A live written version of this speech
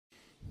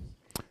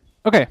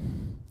Okay,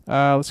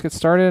 let's get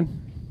started.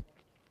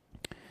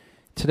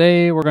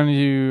 Today we're going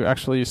to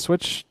actually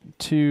switch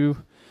to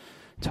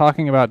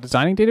talking about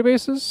designing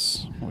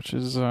databases, which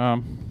is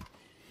a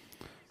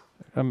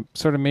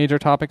sort of major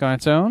topic on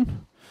its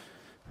own.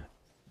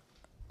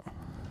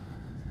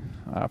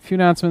 A few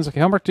announcements.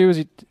 Okay, homework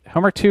 2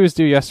 is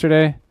due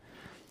yesterday.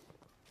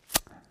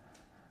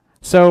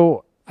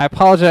 So I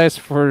apologize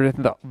for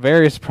the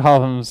various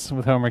problems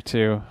with homework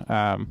 2.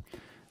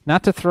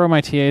 Not to throw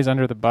my TAs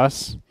under the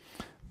bus,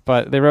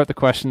 but they wrote the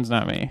questions,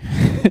 not me.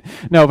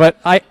 No, but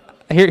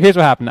here's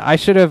what happened. I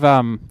should have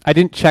I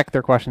didn't check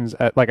their questions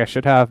like I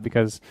should have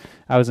because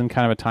I was in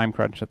kind of a time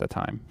crunch at the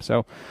time.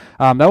 So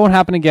that won't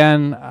happen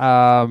again.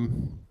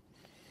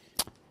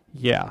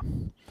 Yeah.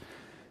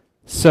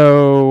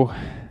 So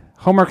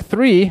homework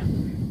 3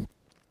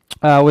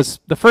 was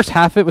the first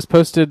half of it was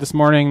posted this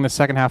morning. The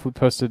second half we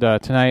posted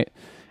tonight,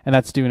 and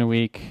that's due in a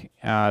week.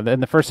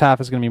 Then the first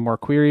half is going to be more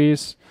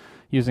queries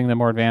using the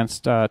more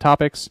advanced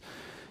topics.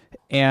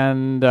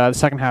 And the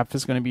second half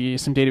is going to be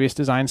some database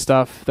design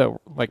stuff that,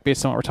 like,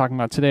 based on what we're talking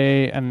about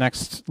today and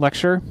next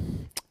lecture.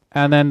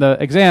 And then the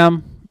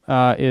exam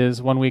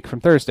is 1 week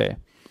from Thursday.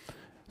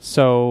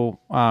 So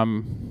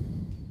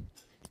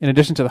in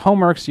addition to the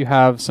homeworks, you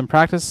have some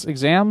practice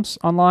exams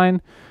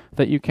online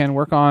that you can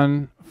work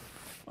on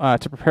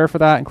to prepare for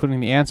that,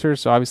 including the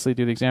answers. So obviously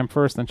do the exam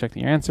first, then check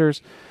the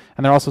answers.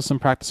 And there are also some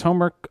practice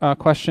homework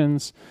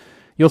questions.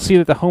 You'll see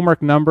that the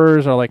homework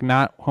numbers are like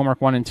not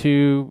homework 1 and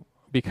 2,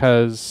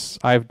 because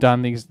I've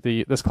done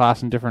this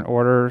class in different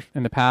order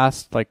in the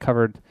past, like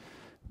covered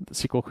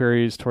SQL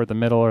queries toward the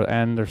middle or the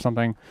end or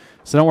something.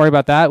 So don't worry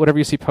about that. Whatever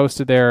you see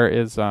posted there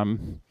is,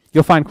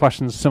 you'll find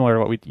questions similar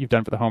to what you've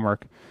done for the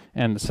homework,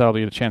 and so it'll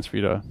be a chance for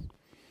you to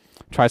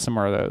try some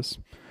more of those.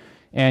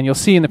 And you'll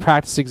see in the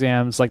practice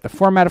exams, like the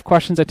format of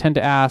questions I tend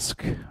to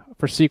ask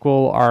for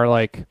SQL are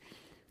like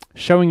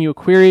showing you a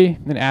query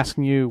and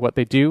asking you what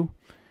they do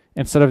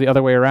instead of the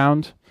other way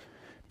around,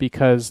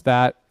 because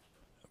that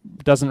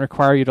doesn't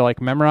require you to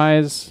like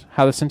memorize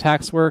how the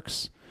syntax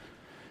works,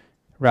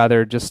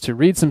 rather just to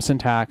read some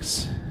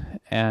syntax,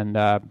 and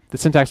the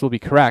syntax will be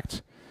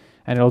correct,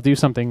 and it'll do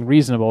something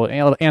reasonable, and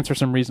it'll answer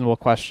some reasonable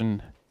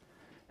question,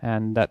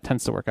 and that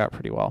tends to work out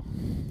pretty well.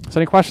 So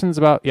any questions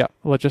about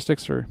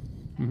logistics or?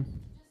 Mm-hmm.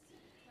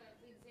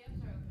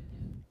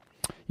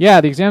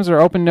 Yeah, the exams are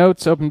open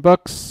notes, open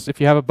books,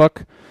 if you have a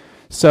book.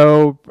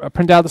 So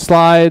print out the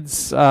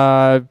slides,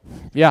 and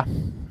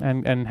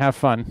have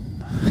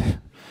fun.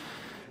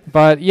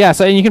 But yeah,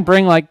 so and you can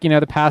bring like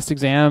the past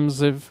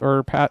exams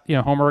or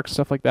homework,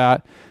 stuff like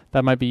that.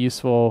 That might be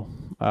useful.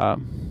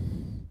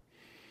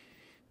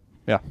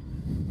 Yeah,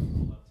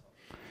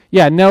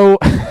 no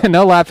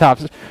no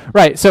laptops.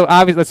 Right. So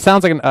obviously, it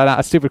sounds like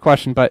a stupid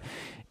question, but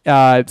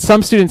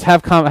some students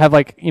have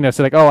like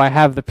say like, oh, I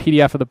have the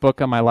PDF of the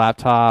book on my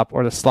laptop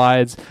or the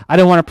slides. I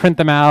don't want to print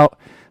them out.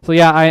 So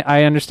yeah,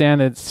 I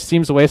understand it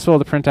seems wasteful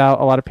to print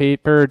out a lot of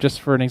paper just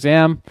for an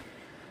exam.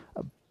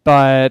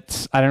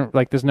 But I don't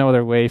there's no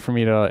other way for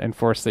me to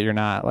enforce that you're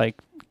not like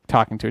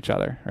talking to each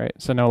other, right?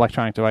 So no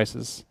electronic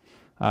devices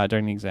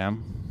during the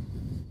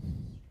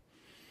exam.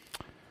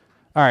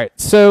 All right,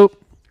 so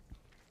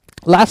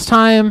last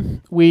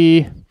time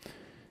we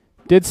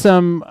did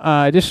some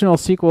additional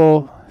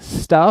SQL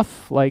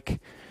stuff, like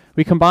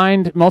we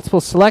combined multiple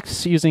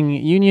selects using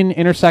union,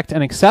 intersect,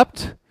 and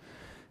except.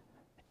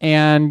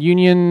 And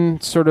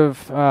union sort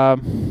of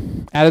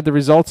added the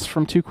results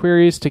from two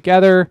queries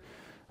together.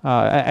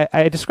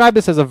 I describe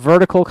this as a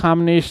vertical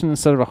combination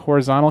instead of a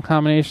horizontal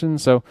combination.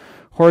 So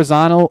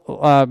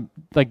horizontal,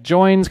 like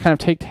joins, kind of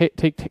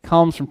take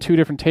columns from two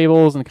different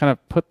tables and kind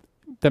of put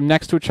them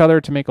next to each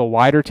other to make a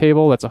wider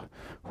table. That's a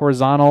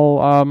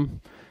horizontal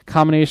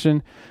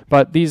combination.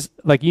 But these,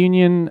 like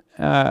union,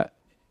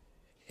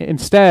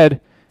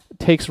 instead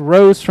takes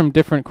rows from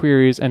different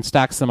queries and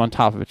stacks them on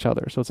top of each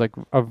other. So it's like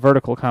a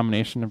vertical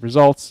combination of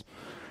results.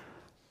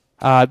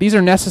 These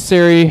are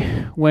necessary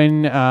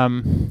when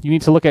you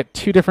need to look at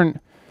two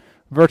different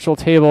virtual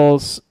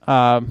tables,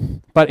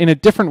 but in a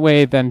different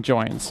way than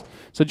joins.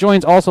 So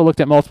joins also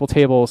looked at multiple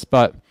tables,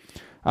 but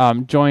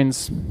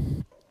joins,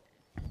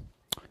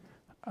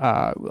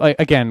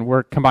 again,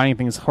 we're combining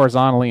things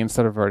horizontally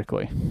instead of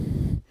vertically.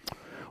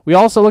 We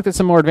also looked at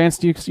some more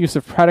advanced use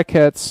of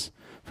predicates,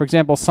 for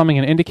example, summing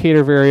an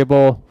indicator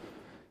variable,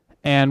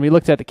 and we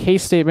looked at the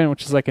case statement,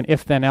 which is like an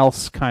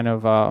if-then-else kind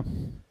of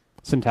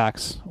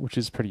syntax, which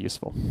is pretty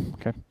useful.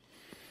 Okay.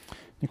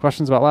 Any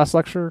questions about last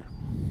lecture?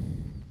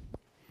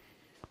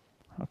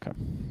 Okay.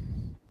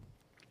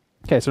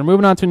 Okay, so we're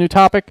moving on to a new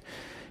topic,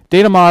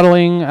 data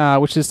modeling,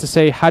 which is to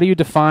say, how do you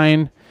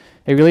define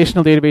a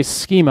relational database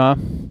schema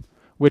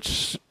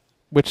which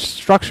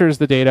structures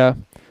the data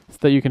so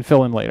that you can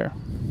fill in later.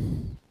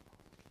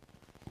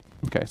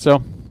 Okay,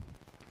 so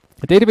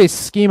a database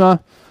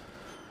schema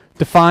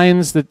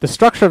defines the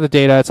structure of the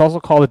data. It's also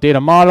called a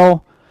data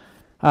model.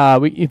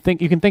 You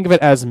can think of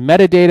it as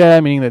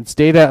metadata, meaning that it's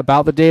data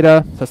about the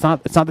data. So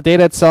it's not the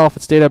data itself,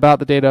 it's data about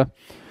the data.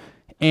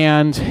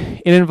 And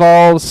it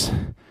involves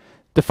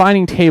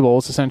defining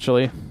tables,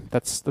 essentially,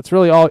 That's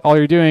really all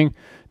you're doing,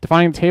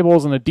 defining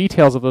tables and the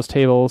details of those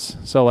tables.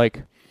 So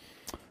like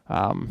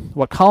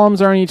what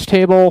columns are in each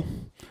table.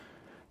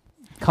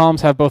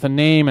 Columns have both a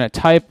name and a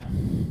type.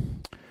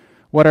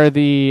 What are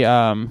the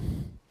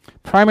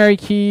primary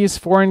keys,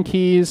 foreign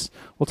keys?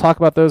 We'll talk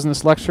about those in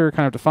this lecture,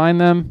 kind of define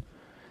them.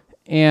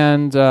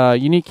 And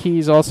unique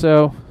keys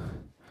also.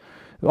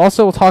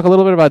 Also, we'll talk a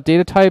little bit about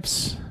data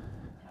types.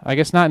 I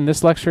guess not in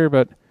this lecture,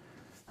 but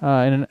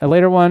in a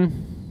later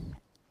one.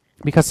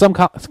 Because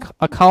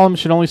a column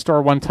should only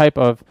store one type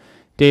of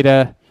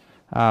data,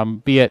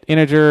 be it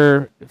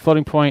integer,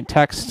 floating point,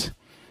 text,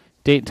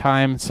 date,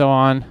 time, and so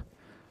on. I'm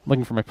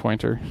looking for my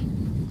pointer.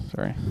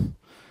 Sorry.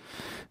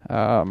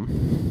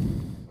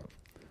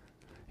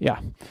 Yeah.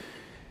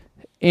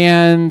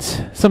 And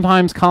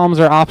sometimes columns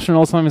are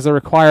optional, sometimes they're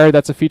required.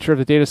 That's a feature of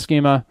the data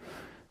schema.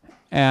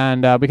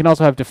 And we can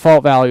also have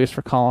default values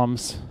for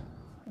columns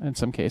in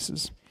some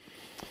cases.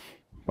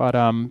 But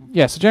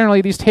yeah, so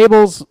generally these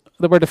tables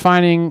that we're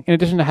defining, in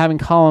addition to having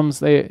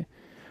columns, we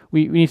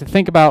need to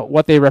think about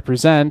what they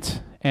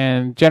represent.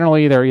 And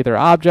generally they're either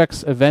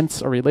objects,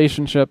 events, or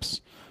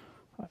relationships.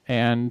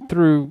 And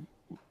through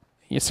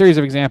a series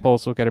of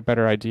examples, we'll get a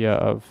better idea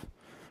of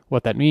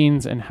what that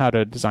means and how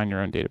to design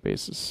your own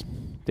database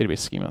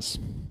schemas.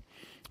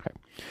 Okay.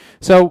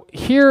 So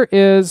here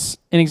is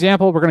an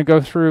example we're going to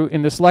go through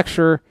in this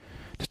lecture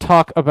to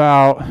talk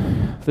about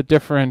the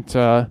different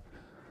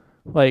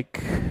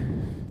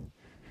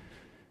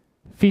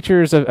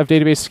features of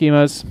database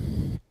schemas.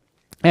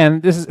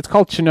 And it's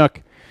called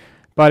Chinook,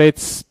 but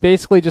it's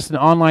basically just an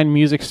online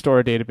music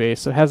store database.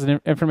 So it has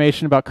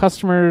information about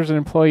customers and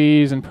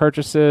employees and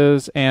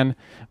purchases and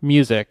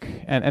music.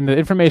 And the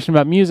information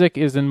about music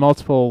is in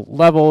multiple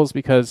levels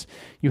because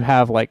you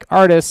have like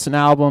artists and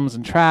albums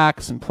and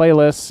tracks and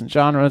playlists and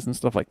genres and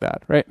stuff like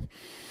that, right?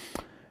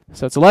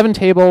 So it's 11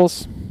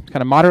 tables,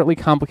 kind of moderately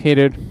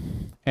complicated,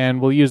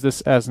 and we'll use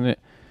this as an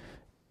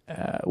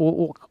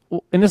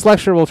in this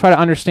lecture we'll try to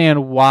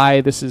understand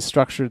why this is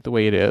structured the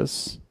way it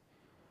is,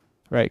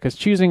 right? Because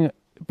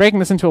breaking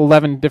this into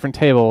 11 different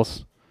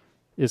tables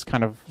is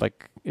kind of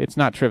like, it's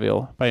not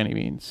trivial by any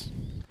means.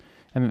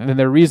 And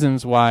there are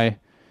reasons why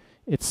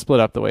it's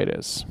split up the way it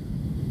is.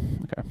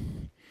 Okay.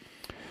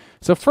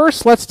 So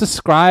first, let's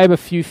describe a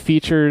few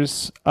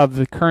features of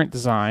the current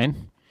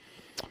design.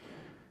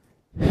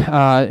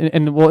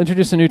 And we'll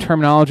introduce a new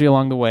terminology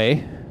along the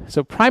way.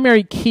 So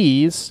primary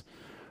keys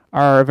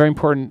are a very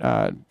important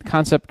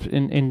concept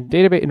in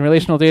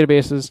relational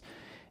databases.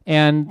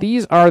 And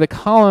these are the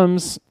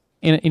columns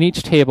in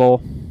each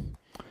table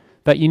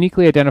that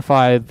uniquely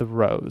identify the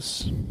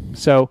rows.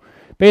 So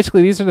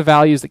basically these are the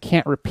values that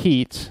can't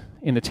repeat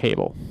in the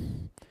table.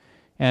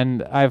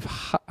 And I've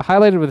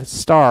highlighted with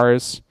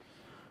stars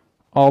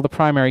all the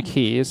primary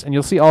keys, and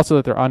you'll see also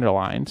that they're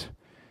underlined.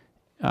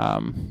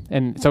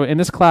 And so in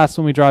this class,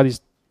 when we draw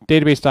these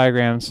database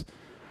diagrams,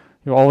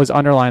 you'll always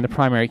underline the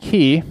primary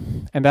key,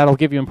 and that'll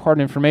give you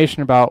important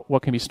information about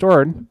what can be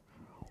stored,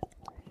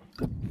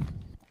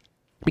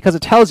 because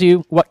it tells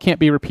you what can't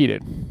be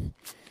repeated.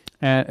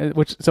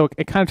 So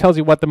it kind of tells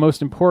you what the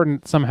most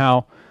important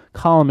somehow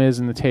column is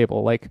in the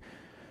table. Like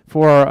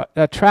for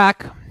a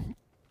track,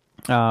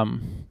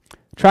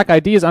 track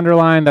ID is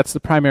underlined. That's the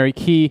primary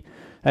key.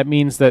 That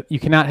means that you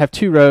cannot have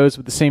two rows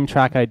with the same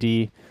track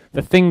ID.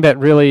 The thing that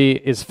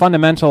really is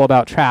fundamental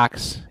about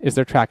tracks is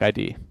their track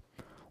ID.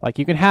 Like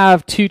you can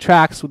have two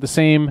tracks with the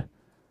same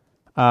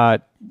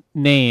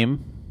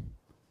name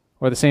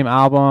or the same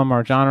album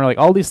or genre. Like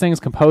all these things,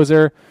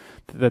 composer,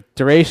 the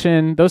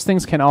duration, those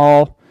things can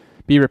all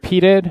be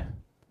repeated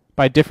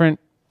by different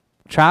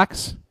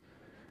tracks,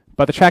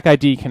 but the track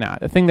ID cannot.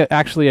 The thing that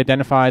actually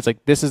identifies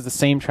like this is the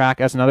same track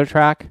as another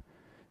track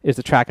is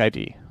the track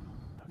ID,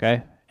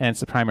 okay? And it's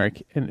the primary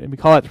key, and we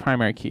call it the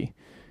primary key.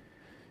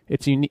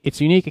 It's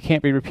unique, it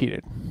can't be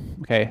repeated,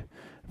 okay?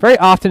 Very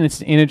often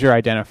it's an integer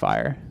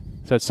identifier.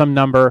 So it's some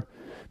number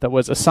that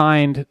was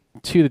assigned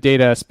to the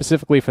data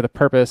specifically for the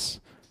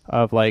purpose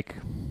of like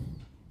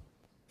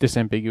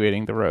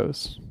disambiguating the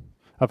rows,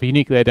 of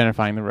uniquely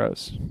identifying the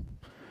rows.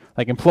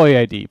 Like employee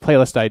ID,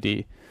 playlist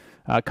ID,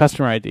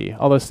 customer ID,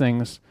 all those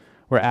things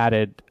were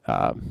added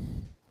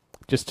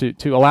just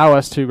to allow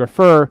us to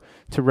refer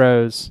to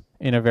rows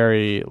in a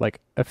very like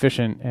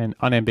efficient and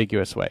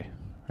unambiguous way,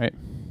 right?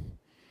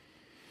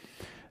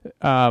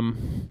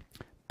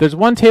 There's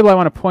one table I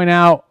want to point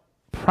out,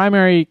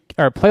 primary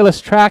or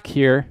playlist track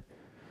here.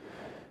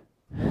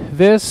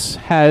 This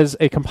has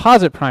a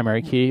composite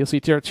primary key. You'll see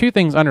there are two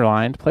things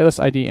underlined,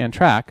 playlist ID and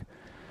track.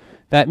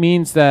 That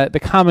means that the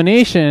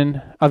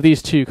combination of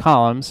these two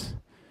columns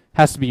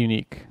has to be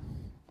unique.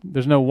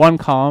 There's no one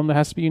column that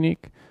has to be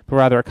unique, but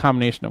rather a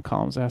combination of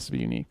columns that has to be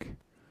unique.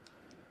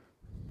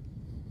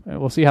 And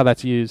we'll see how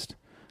that's used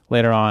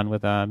later on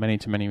with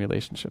many-to-many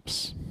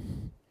relationships.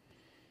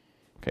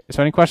 Okay,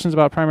 so any questions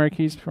about primary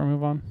keys before we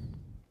move on?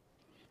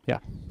 Yeah.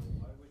 So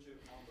why would you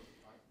count a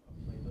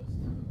playlist?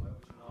 Why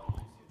would you not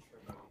use your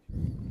track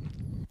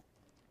ID?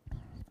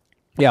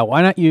 Yeah,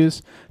 why not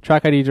use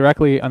track ID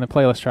directly on the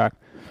playlist track?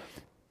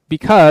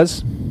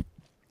 Because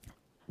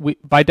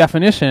by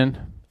definition,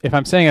 if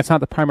I'm saying it's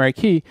not the primary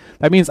key,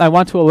 that means I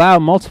want to allow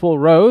multiple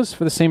rows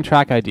for the same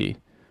track ID.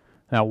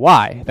 Now,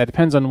 why? That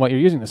depends on what you're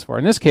using this for.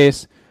 In this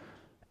case,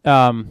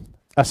 a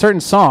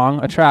certain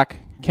song, a track,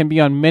 can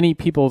be on many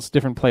people's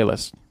different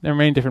playlists. There are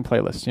many different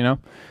playlists,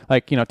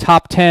 like,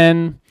 top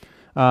 10,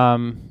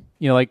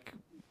 like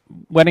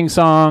wedding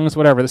songs,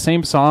 whatever. The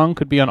same song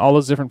could be on all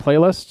those different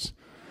playlists.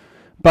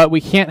 But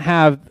we can't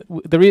have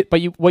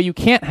what you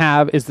can't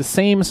have is the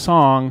same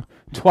song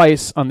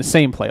twice on the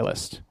same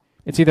playlist.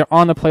 It's either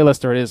on the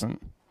playlist or it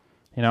isn't,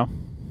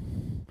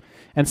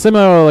 And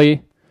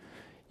similarly,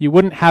 you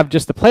wouldn't have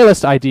just the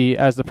playlist ID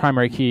as the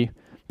primary key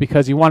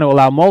because you want to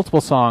allow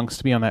multiple songs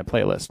to be on that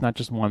playlist, not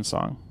just one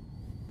song.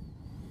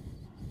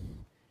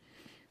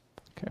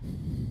 Okay.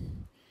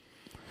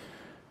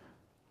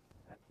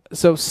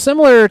 So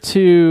similar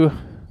to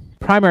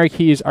primary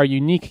keys are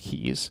unique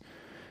keys.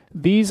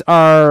 These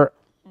are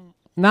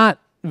not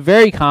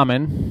very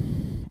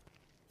common,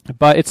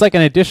 but it's like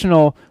an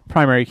additional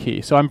primary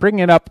key. So I'm bringing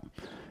it up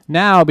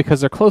now because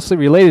they're closely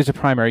related to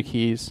primary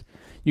keys.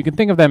 You can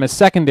think of them as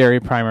secondary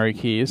primary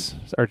keys,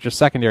 or just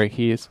secondary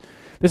keys.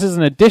 This is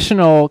an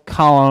additional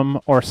column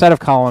or set of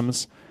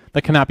columns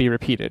that cannot be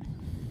repeated.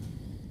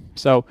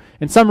 So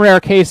in some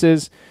rare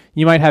cases,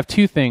 you might have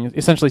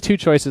essentially two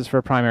choices for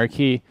a primary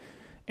key,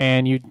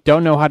 and you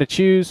don't know how to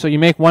choose, so you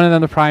make one of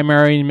them the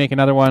primary, and you make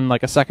another one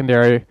like a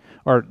secondary,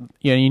 or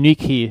unique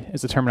key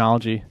is the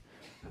terminology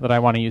that I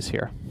want to use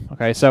here.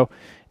 Okay, so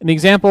in the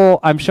example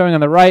I'm showing on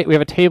the right, we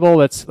have a table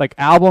that's like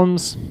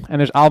albums, and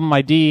there's album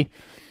ID,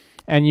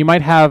 and you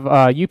might have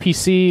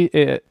UPC.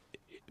 It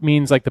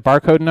means like the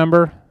barcode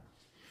number.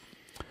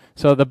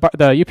 So the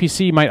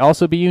UPC might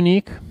also be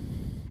unique,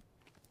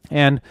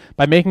 and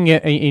by making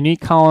it a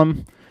unique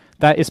column,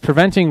 that is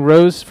preventing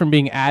rows from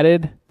being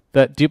added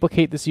that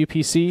duplicate this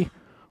UPC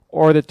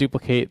or that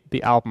duplicate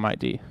the album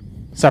ID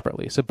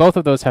separately. So both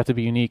of those have to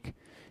be unique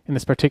in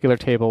this particular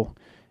table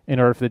in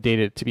order for the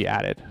data to be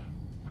added.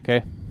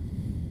 Okay.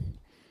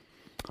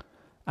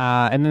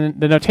 And then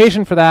the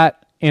notation for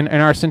that in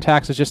our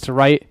syntax is just to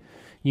write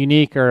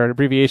unique, or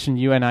abbreviation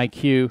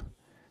UNIQ,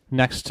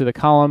 next to the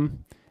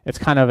column. It's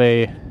kind of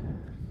a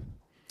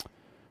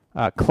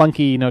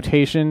clunky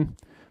notation,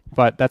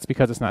 but that's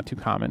because it's not too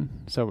common.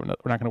 So we're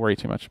not going to worry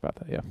too much about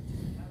that. Yeah.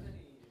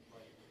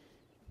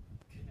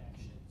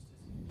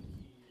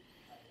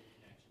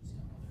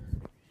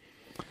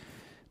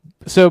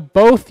 So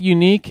both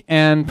unique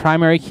and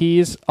primary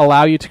keys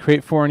allow you to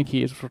create foreign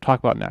keys, which we'll talk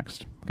about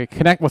next. Okay,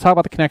 we'll talk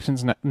about the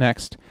connections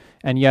next.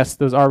 And yes,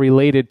 those are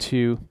related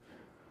to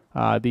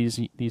these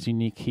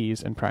unique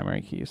keys and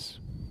primary keys.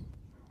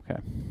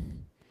 Okay.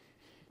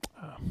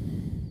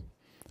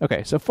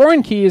 Okay, so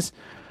foreign keys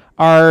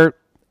are,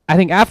 I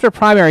think after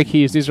primary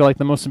keys, these are like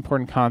the most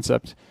important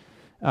concept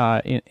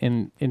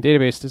in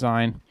database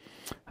design.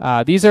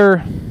 These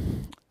are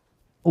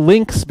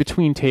links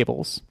between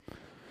tables.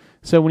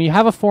 So when you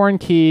have a foreign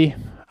key,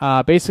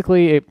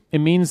 basically it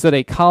means that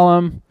a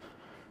column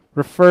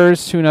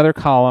refers to another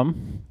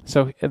column.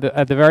 So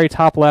at the very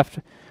top left,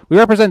 we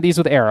represent these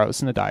with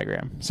arrows in the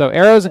diagram. So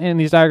arrows in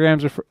these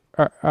diagrams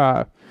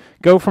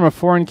go from a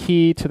foreign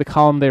key to the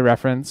column they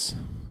reference.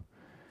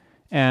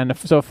 And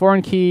so a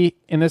foreign key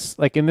in this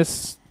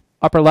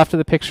upper left of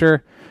the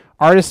picture,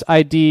 artist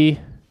ID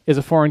is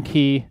a foreign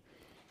key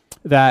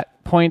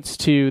that points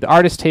to the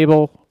artist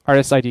table,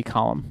 artist ID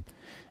column.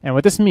 And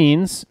what this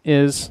means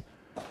is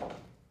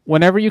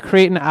whenever you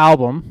create an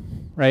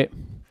album, right,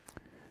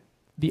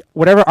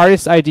 whatever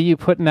artist ID you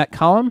put in that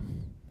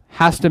column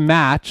has to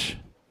match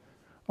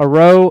a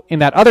row in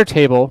that other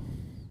table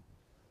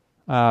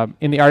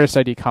in the artist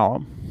ID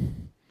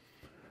column.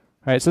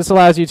 All right, so this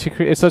allows you to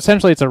create, so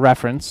essentially it's a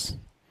reference.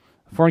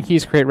 Foreign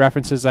keys create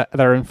references that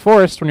are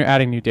enforced when you're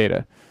adding new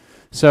data.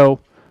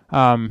 So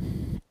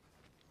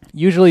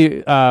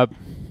usually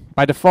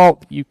by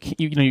default you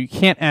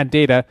can't add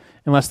data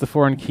unless the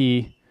foreign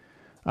key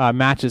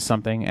matches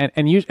something,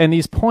 and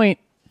these point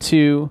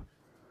to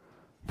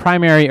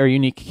primary or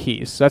unique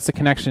keys. So that's the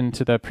connection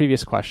to the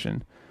previous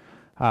question.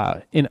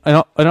 In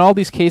all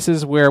these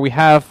cases where we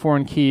have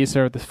foreign keys,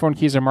 or the foreign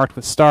keys are marked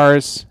with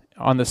stars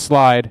on the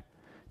slide,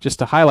 just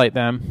to highlight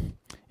them,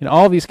 in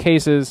all of these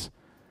cases,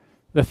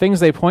 the things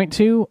they point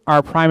to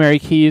are primary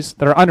keys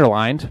that are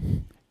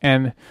underlined,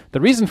 and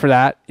the reason for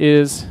that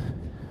is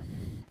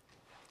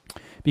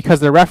because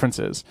they're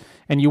references,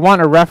 and you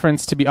want a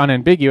reference to be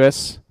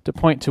unambiguous, to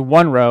point to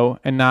one row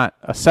and not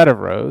a set of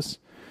rows.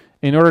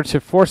 In order to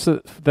force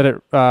that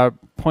it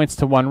points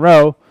to one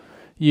row,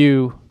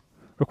 you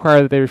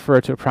require that they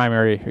refer to a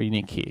primary or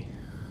unique key.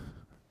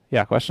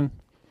 Yeah, question?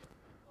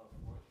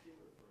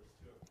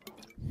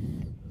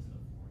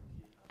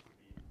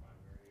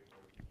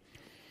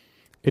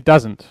 It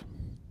doesn't.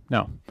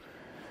 No.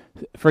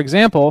 For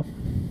example,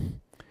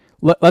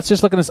 let's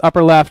just look in this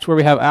upper left where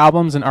we have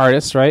albums and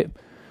artists, right?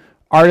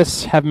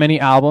 Artists have many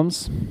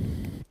albums.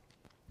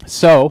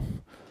 So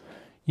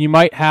you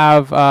might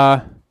have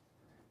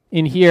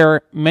in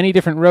here many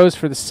different rows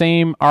for the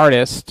same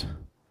artist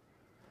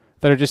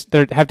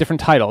that have different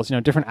titles,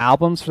 different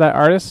albums for that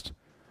artist.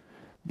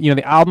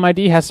 the album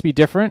ID has to be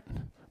different,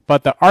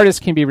 but the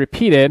artist can be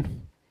repeated.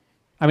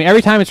 I mean,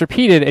 every time it's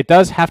repeated, it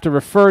does have to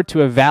refer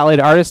to a valid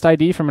artist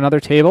ID from another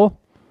table.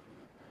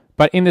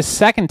 But in the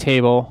second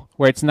table,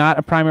 where it's not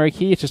a primary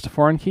key, it's just a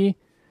foreign key,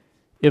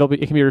 it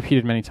can be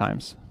repeated many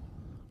times.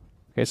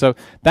 Okay, so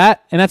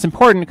that's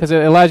important because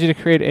it allows you to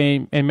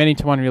create a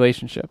many-to-one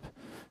relationship.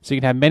 So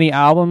you can have many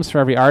albums for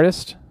every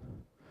artist,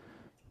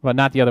 but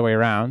not the other way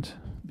around,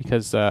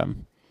 because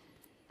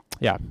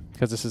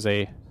because this is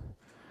a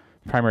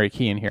primary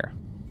key in here.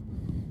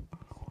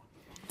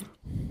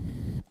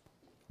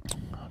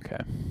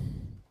 Okay.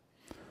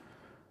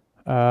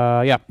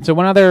 So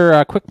one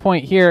other quick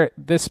point here.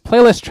 This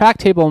playlist track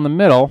table in the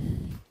middle,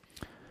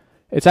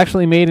 it's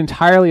actually made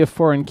entirely of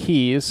foreign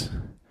keys,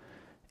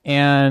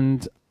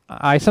 and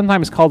I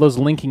sometimes call those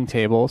linking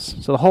tables.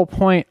 So the whole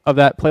point of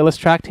that playlist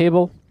track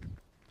table,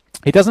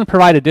 it doesn't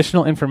provide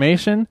additional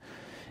information.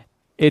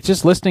 It's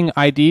just listing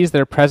IDs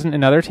that are present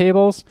in other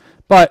tables,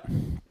 but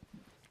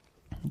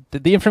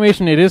the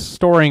information it is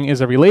storing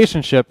is a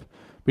relationship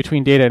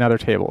between data in other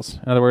tables.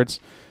 In other words,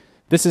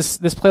 this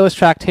playlist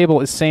track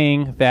table is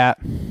saying that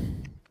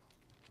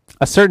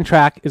a certain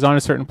track is on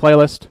a certain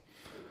playlist.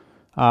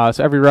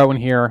 So every row in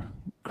here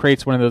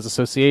creates one of those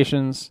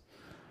associations,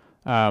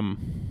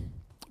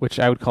 which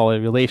I would call a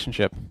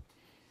relationship.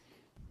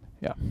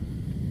 Yeah.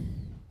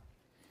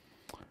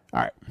 All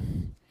right.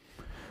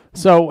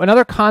 So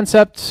another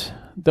concept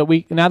that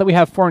now that we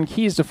have foreign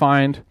keys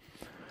defined,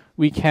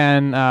 we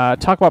can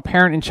talk about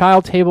parent and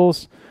child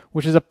tables,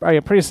 which is a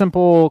pretty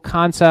simple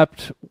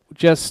concept,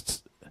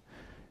 just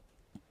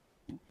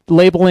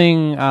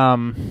labeling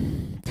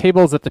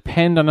tables that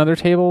depend on other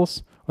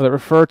tables or that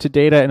refer to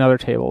data in other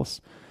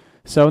tables.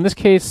 So in this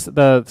case,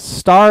 the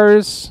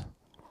stars,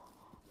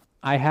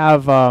 I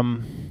have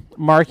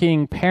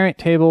marking parent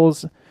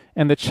tables,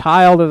 and the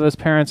child of those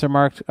parents are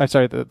marked,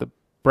 the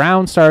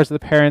brown stars are the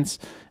parents,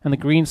 and the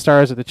green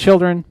stars are the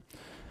children.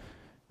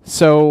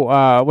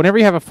 So whenever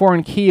you have a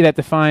foreign key, that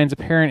defines a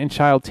parent and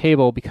child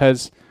table,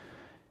 because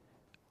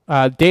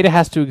data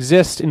has to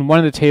exist in one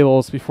of the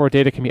tables before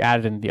data can be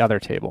added in the other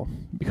table,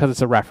 because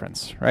it's a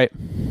reference, right?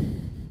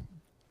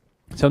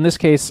 So in this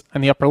case,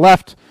 in the upper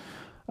left,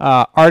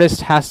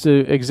 artist has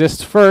to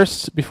exist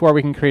first before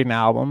we can create an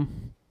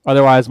album.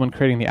 Otherwise, when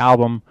creating the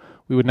album,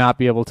 we would not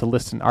be able to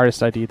list an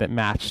artist ID that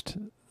matched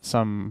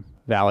some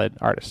valid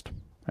artist.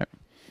 Right?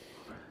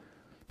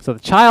 So the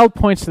child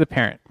points to the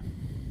parent,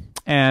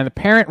 and the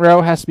parent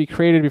row has to be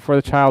created before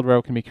the child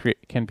row can be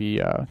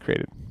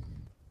created.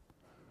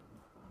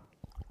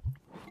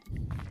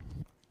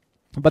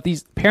 But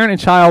these parent and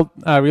child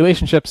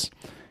relationships,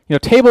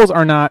 tables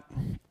are not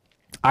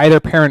either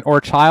parent or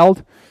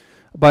child,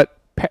 but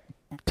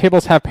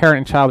tables have parent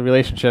and child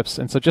relationships.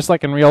 And so just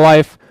like in real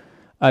life,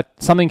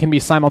 something can be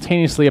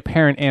simultaneously a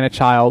parent and a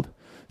child.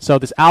 So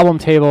this album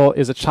table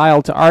is a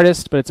child to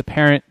artist, but it's a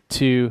parent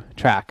to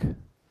track,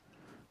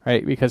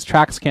 right? Because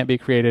tracks can't be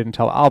created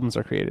until albums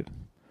are created.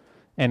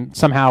 And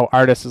somehow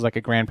artist is like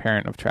a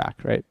grandparent of track,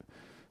 right?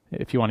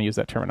 If you want to use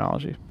that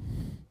terminology.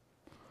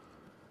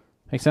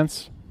 Make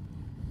sense?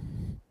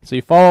 So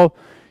you follow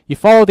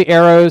the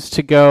arrows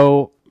to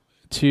go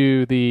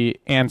to the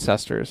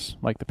ancestors,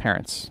 like the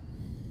parents.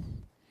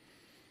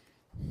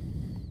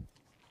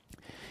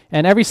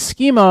 And every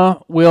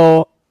schema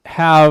will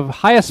have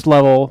highest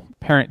level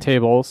parent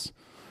tables,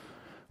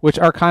 which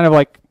are kind of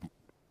like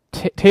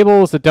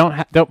tables that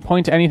don't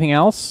point to anything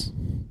else,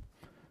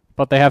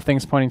 but they have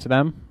things pointing to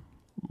them,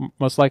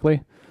 most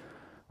likely.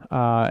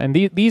 And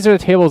these are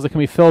the tables that can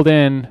be filled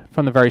in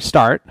from the very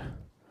start,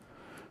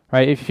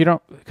 right? If you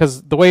don't,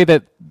 because the way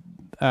that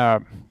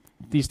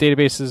these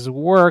databases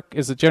work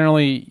is that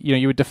generally,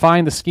 you would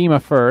define the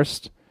schema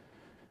first.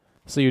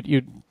 So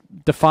you'd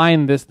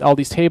define all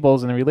these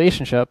tables and the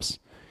relationships,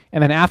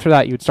 and then after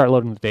that you would start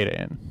loading the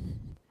data in.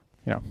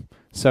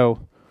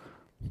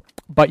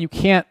 But you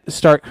can't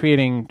start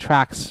creating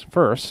tracks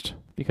first,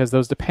 because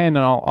those depend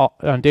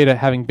on data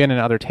having been in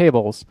other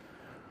tables.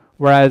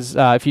 Whereas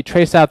if you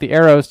trace out the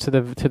arrows to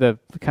the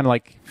kind of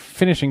like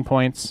finishing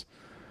points,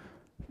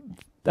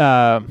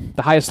 the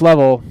highest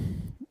level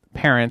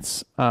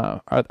parents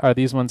are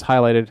these ones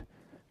highlighted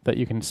that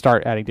you can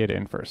start adding data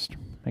in first.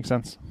 Make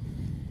sense?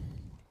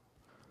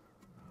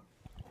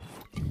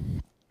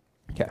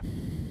 Okay.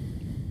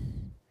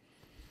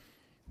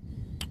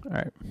 All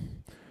right.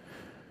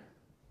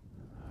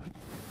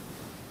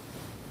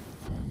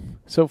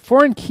 So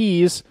foreign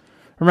keys,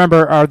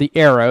 remember, are the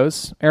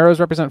arrows. Arrows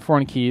represent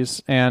foreign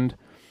keys, and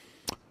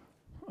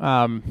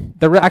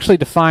they're actually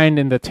defined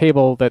in the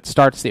table that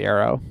starts the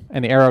arrow,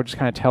 and the arrow just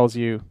kind of tells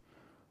you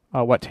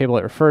what table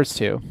it refers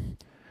to.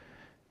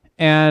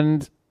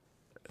 And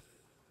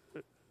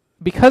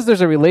because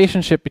there's a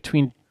relationship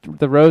between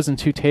the rows in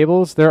two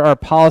tables, there are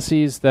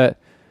policies that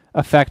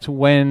affect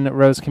when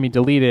rows can be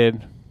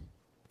deleted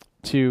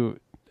to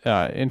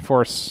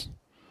enforce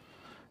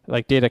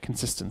like data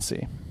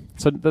consistency.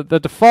 So the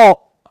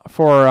default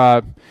for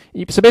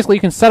so basically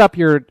you can set up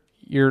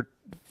your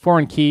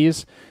foreign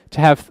keys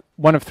to have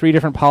one of three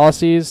different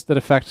policies that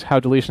affect how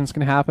deletions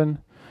can happen.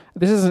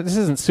 This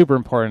isn't super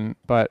important,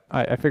 but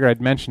I figured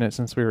I'd mention it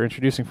since we were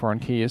introducing foreign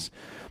keys.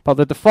 But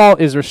the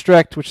default is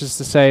restrict, which is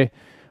to say,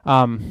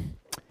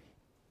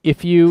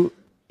 if you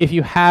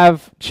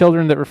have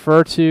children that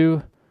refer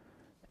to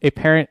a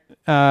parent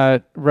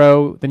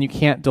row, then you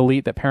can't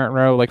delete that parent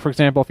row. Like for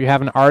example, if you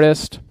have an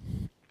artist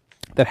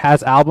that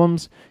has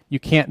albums, you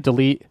can't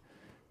delete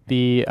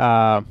the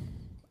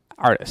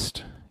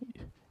artist.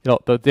 The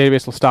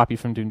database will stop you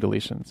from doing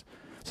deletions.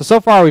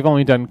 So far we've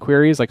only done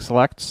queries like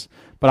selects,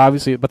 but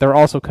there are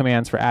also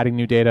commands for adding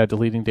new data,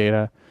 deleting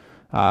data.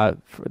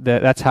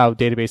 That's how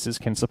databases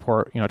can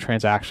support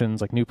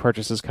transactions like new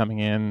purchases coming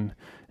in,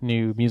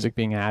 new music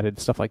being added,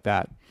 stuff like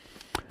that.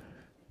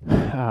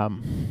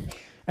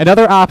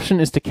 Another option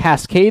is to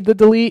cascade the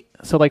delete.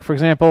 So like for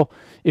example,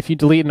 if you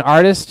delete an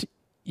artist,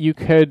 you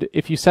could,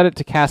 if you set it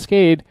to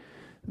cascade,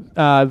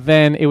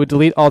 then it would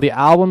delete all the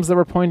albums that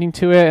were pointing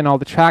to it and all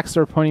the tracks that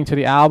were pointing to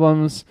the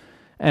albums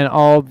and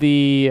all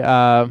the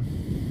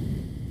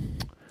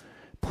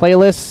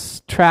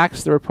playlist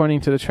tracks that were pointing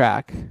to the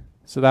track.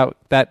 So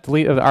that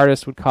delete of the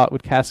artist would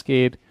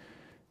cascade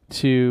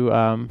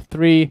to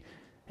 3. It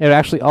would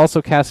actually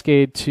also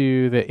cascade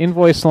to the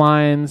invoice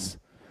lines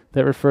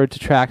that referred to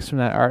tracks from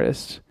that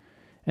artist,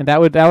 and that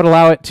would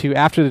allow it to,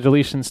 after the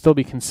deletion, still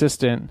be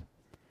consistent.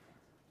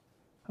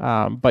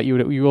 But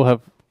you will have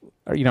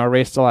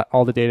erased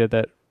all the data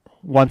that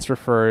once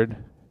referred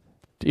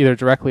to either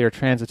directly or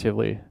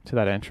transitively to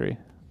that entry.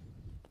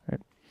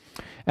 Right.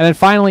 And then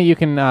finally, you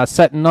can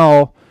set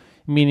null,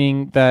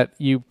 meaning that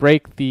you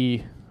break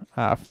the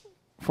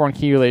foreign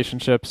key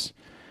relationships.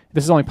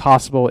 This is only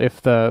possible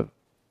if the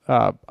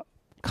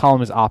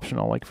column is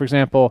optional. Like for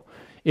example,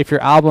 if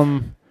your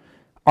album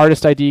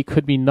artist ID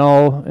could be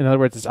null, in other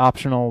words, it's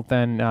optional,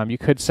 then you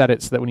could set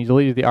it so that when you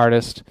deleted the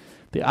artist,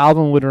 the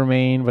album would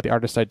remain, but the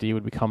artist ID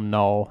would become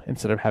null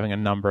instead of having a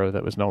number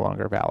that was no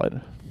longer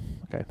valid.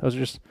 Okay, those are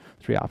just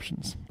 3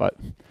 options. But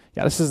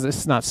yeah, this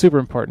is not super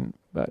important,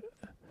 but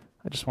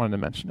I just wanted to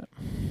mention it.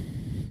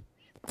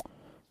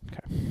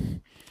 Okay.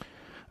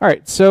 All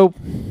right, so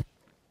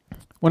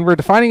when we're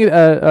defining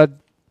a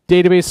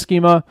database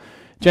schema,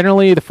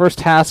 generally the first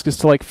task is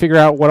to figure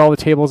out what all the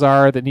tables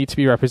are that need to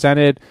be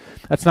represented.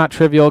 That's not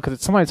trivial because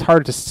it's sometimes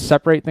hard to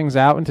separate things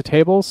out into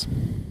tables.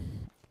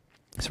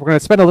 So we're going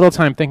to spend a little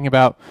time thinking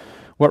about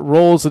what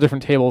roles the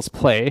different tables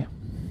play.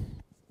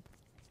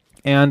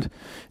 And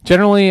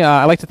generally,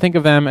 I like to think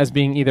of them as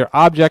being either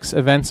objects,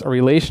 events, or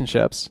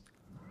relationships.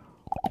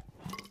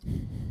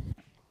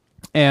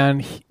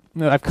 And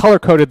I've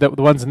color-coded the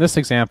ones in this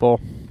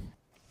example.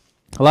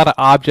 A lot of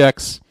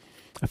objects,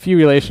 a few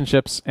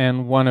relationships,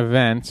 and 1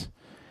 event.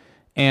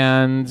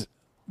 And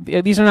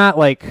these are not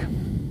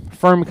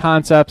firm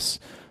concepts.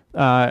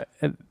 But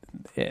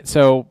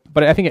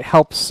I think it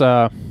helps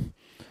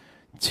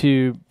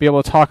to be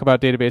able to talk about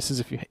databases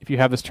if you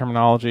have this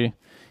terminology,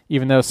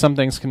 even though some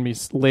things can be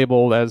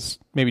labeled as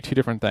maybe 2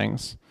 different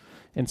things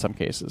in some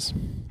cases.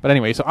 But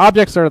anyway, so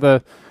objects are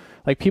the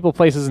people,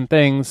 places, and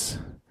things.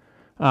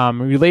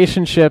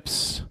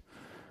 Relationships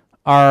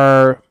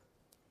are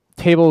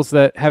tables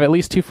that have at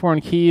least 2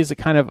 foreign keys that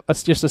kind of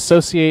just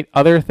associate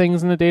other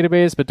things in the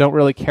database but don't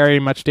really carry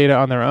much data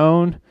on their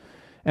own.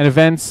 And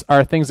events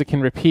are things that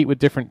can repeat with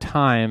different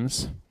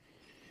times.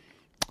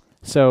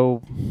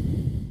 So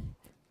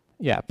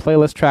yeah,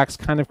 playlist tracks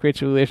kind of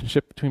creates a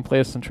relationship between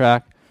playlist and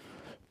track.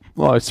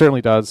 Well, it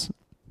certainly does.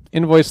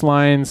 Invoice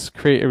lines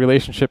create a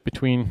relationship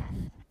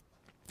between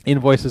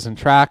invoices and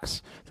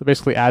tracks. So it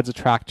basically adds a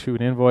track to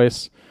an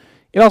invoice.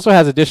 It also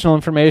has additional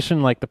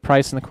information like the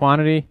price and the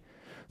quantity.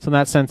 So in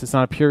that sense, it's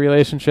not a pure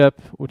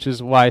relationship, which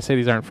is why I say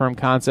these aren't firm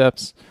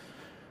concepts.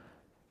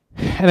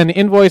 And an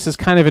invoice is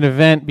kind of an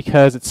event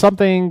because it's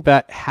something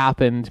that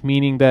happened,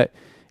 meaning that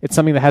it's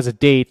something that has a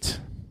date,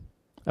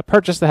 a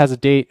purchase that has a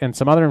date and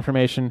some other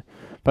information,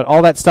 but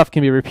all that stuff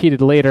can be repeated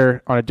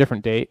later on a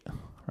different date,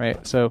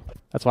 right? So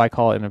that's why I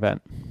call it an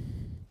event.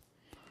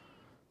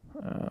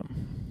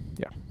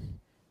 Yeah.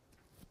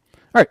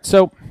 All right,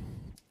 so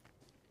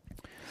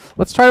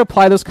let's try to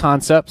apply those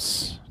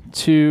concepts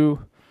to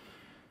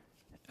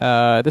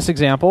this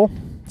example.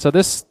 So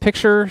this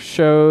picture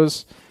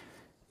shows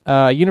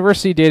a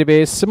university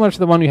database similar to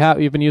the one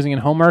you've been using in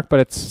homework, but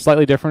it's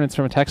slightly different. It's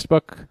from a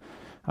textbook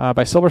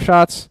by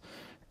Silbershots.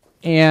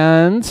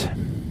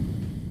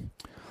 And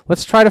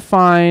let's try to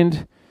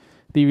find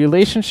the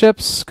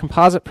relationships,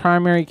 composite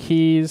primary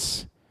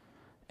keys,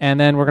 and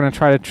then we're going to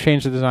try to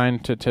change the design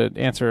to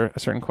answer a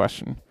certain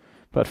question.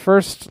 But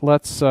first,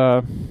 let's...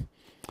 I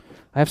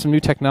have some new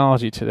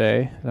technology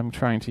today that I'm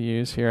trying to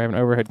use here. I have an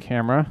overhead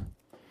camera.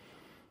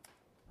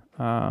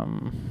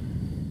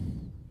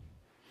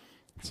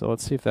 So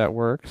let's see if that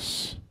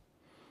works.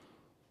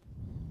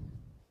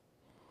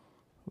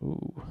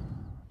 Ooh.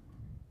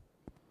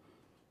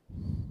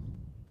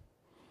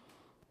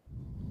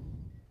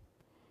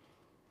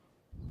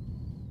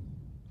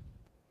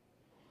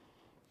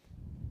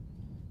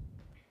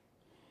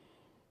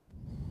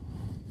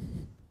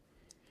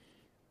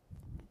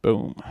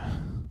 Boom.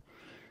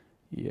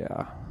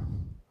 Yeah.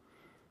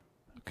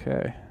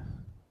 Okay.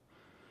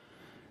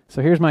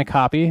 So here's my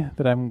copy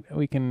that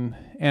we can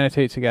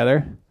annotate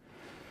together.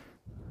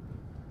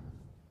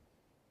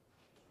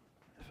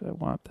 If I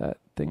want that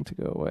thing to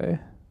go away.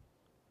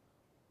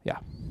 Yeah.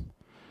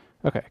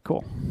 Okay,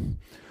 cool.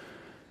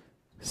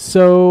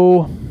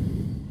 So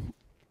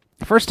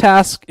the first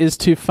task is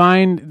to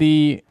find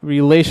the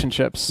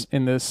relationships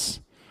in this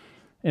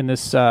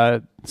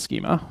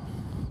schema.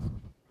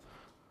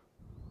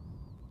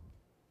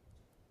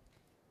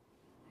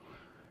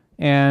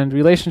 And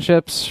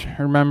relationships,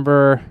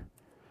 remember,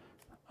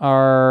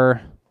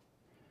 are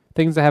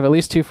things that have at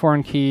least two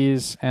foreign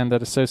keys and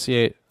that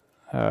associate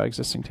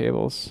existing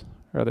tables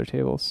or other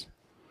tables.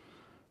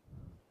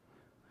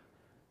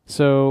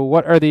 So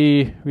what are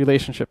the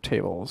relationship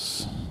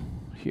tables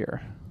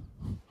here?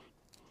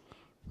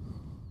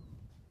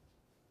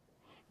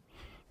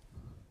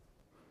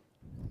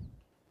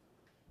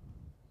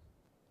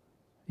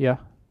 Yeah.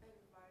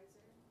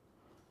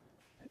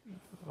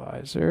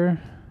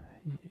 Advisor.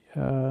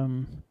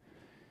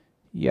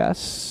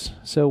 Yes.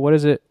 So what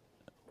is it?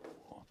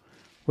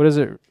 What does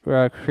it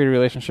create a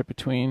relationship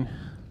between?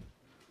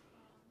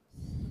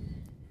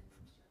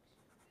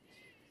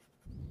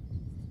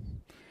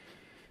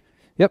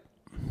 Yep.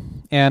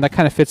 And that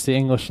kind of fits the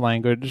English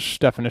language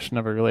definition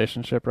of a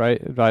relationship,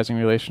 right? Advising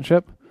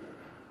relationship.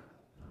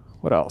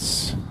 What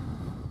else?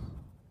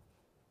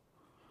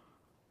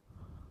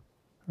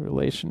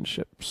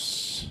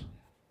 Relationships.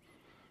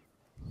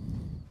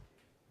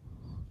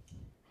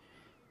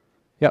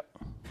 Yep.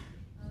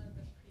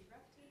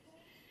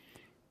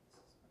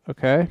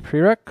 Okay,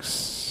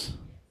 prereqs.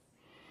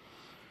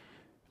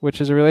 Which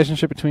is a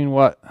relationship between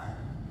what?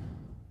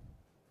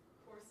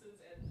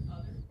 Courses and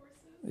other courses?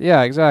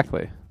 Yeah,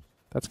 exactly.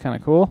 That's kind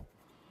of cool.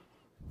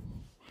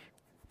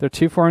 There are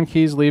two foreign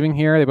keys leaving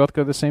here. They both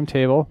go to the same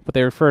table, but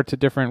they refer to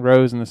different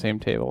rows in the same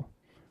table.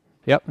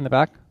 Yep, in the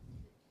back.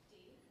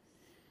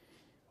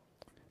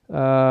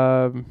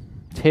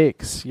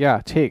 Takes.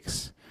 Yeah,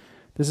 takes.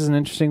 This is an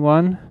interesting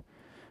one.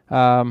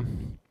 It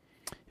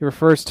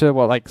refers to,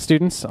 well, like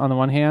students on the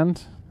one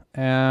hand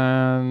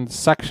and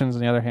sections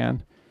on the other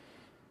hand.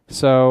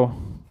 So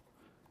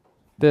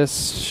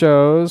this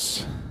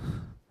shows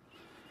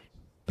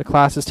the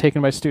class is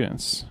taken by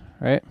students,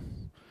 right?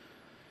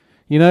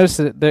 You notice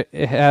that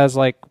it has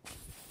like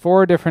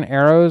 4 different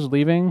arrows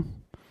leaving,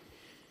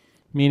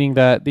 meaning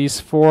that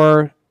these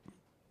 4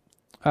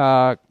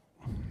 columns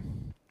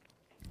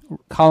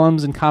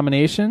in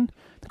combination,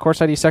 the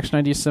course ID, section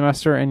ID,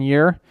 semester, and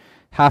year,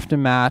 have to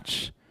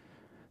match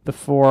the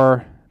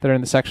 4 that are in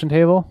the section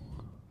table.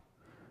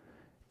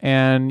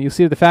 And you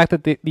see the fact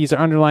that these are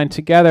underlined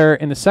together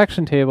in the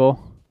section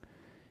table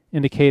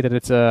indicate that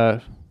it's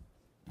a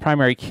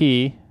primary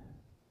key,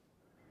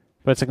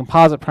 but it's a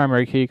composite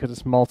primary key because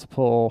it's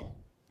multiple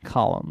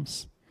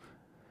columns.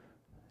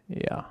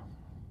 Yeah.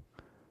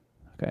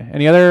 Okay.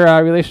 Any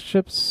other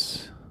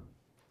relationships?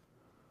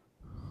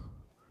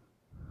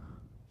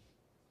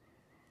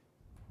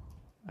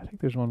 I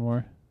think there's one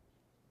more.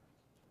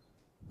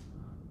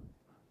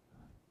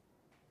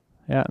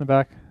 Yeah, in the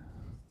back.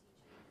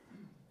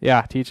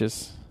 Yeah,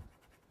 teaches.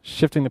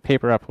 Shifting the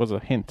paper up was a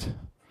hint.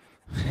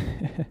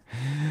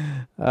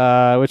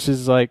 Which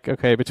is like,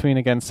 okay, between,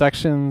 again,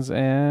 sections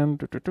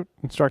and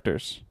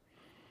instructors.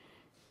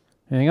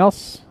 Anything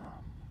else?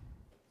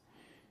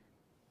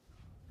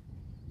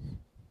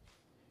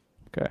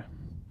 Okay.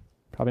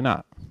 Probably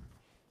not.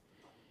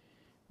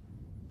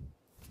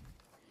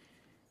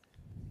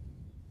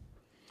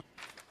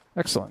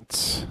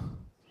 Excellent.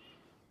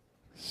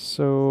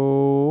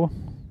 So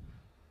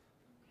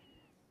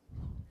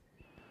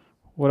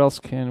what else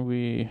can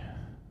we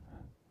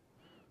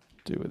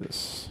do with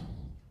this?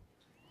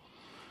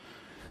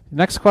 The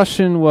next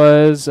question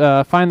was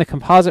find the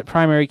composite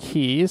primary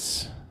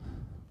keys.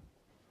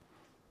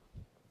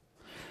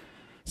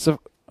 So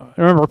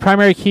remember,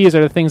 primary keys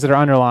are the things that are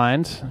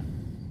underlined,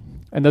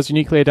 and those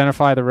uniquely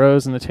identify the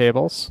rows in the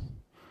tables.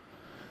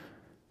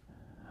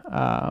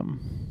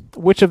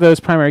 Which of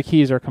those primary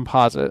keys are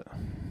composite?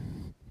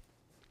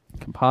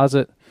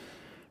 Composite.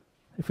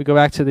 If we go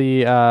back to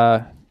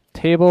the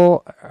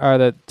table, or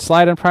the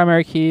slide on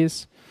primary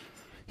keys,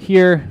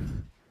 here,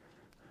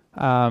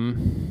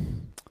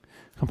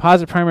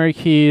 composite primary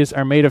keys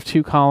are made of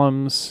 2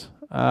 columns.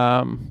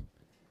 I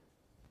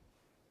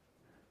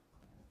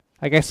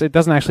guess it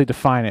doesn't actually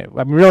define it.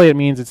 I mean, really, it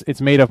means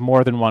it's made of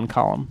more than 1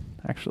 column,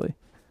 actually.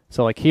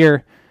 So like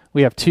here,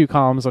 we have 2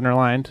 columns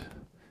underlined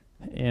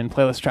in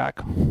playlist track.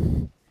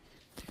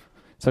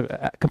 So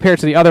compared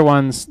to the other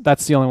ones,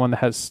 that's the only one that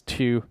has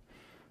 2.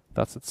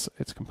 That's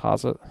its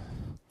composite.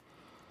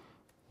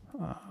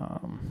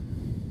 All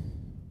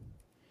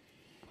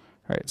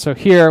right, so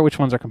here, which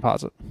ones are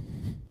composite?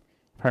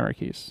 Primary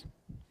keys.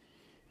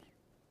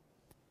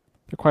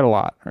 They're quite a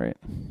lot, right?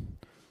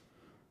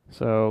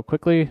 So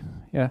quickly,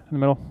 yeah, in the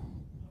middle.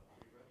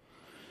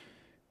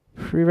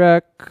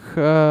 Prereq,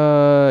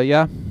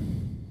 yeah.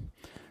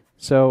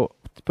 So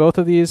both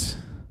of these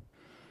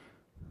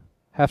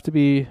have to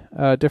be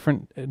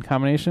different in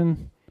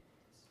combination.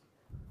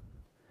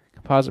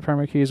 Composite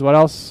primary keys. What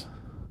else?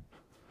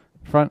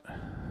 Front.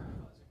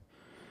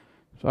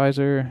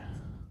 Advisor.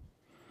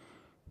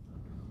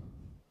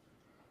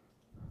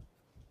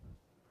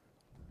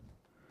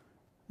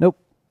 Nope,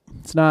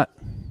 it's not.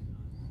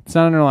 It's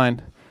not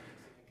underlined.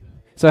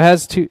 So it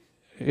has two.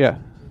 Yeah.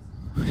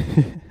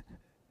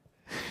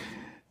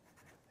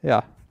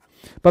 Yeah.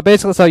 But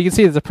basically, so you can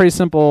see it's a pretty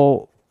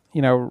simple,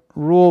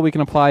 rule we can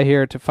apply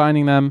here to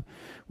finding them,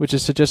 which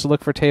is to just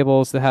look for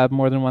tables that have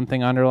more than one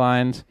thing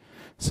underlined.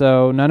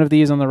 So none of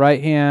these on the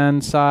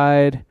right-hand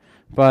side,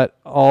 but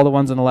all the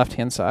ones on the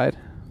left-hand side.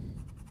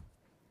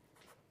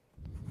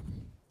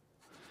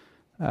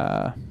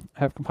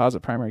 Have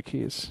composite primary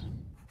keys.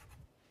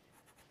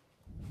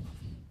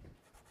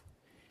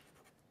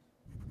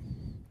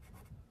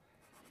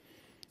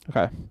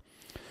 Okay.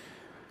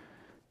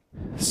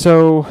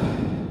 So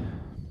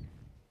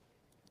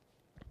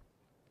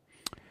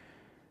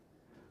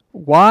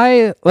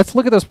let's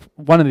look at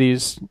one of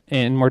these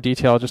in more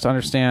detail just to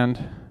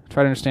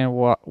try to understand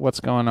what's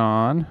going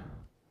on.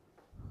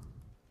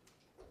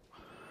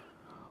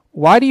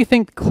 Why do you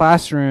think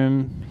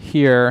Classroom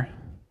here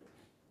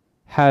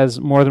has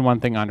more than one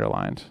thing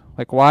underlined?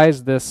 Like, why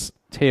does this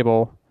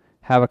table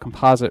have a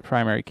composite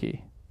primary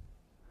key?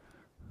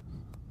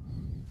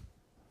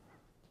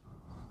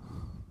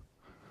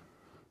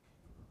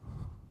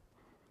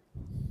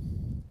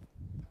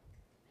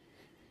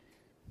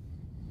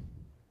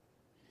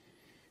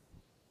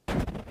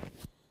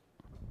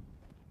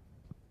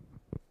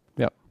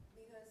 Yep.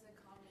 Because the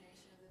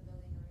combination of the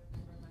building and room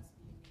number must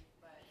be unique,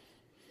 but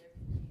there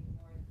can be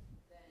more than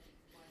one building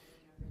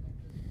number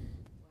that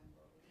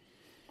goes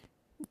with one building.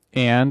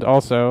 And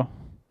also,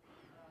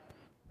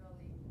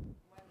 Building,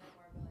 one or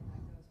more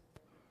building that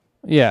goes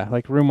with it. yeah,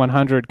 like room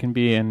 100 can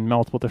be in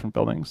multiple different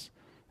buildings,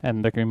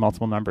 and there can be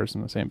multiple numbers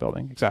in the same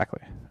building.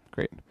 Exactly.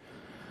 Great.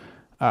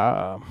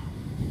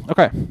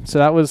 Okay, so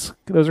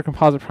those are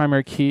composite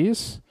primary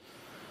keys.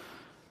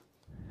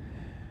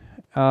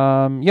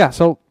 Yeah,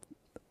 so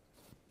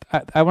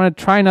I want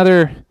to try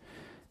another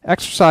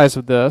exercise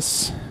with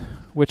this,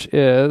 which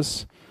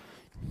is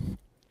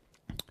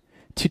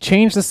to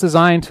change this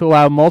design to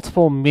allow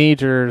multiple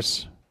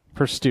majors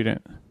per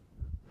student.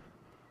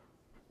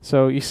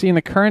 So you see in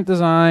the current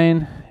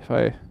design, if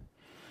I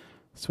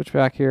switch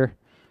back here,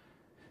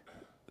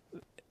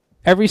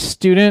 every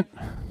student,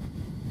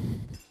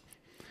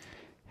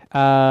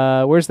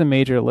 where's the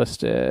major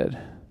listed?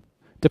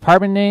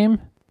 Department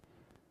name,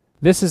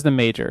 this is the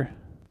major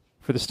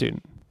for the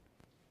student.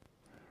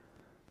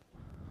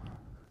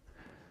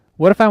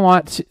 What if I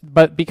want to,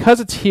 but because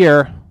it's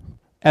here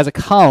as a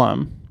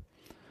column,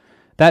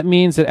 that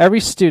means that every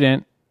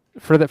student,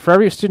 for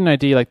every student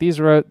ID, like these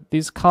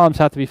columns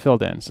have to be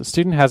filled in. So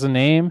student has a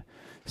name,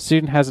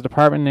 student has a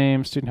department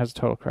name, student has a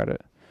total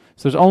credit.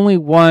 So there's only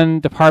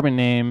one department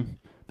name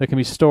that can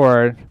be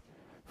stored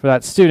for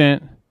that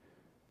student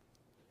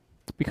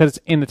because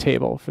it's in the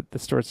table that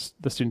stores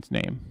the student's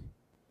name,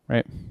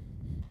 right?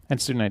 And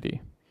student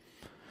ID.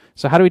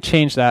 So how do we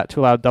change that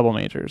to allow double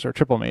majors or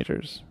triple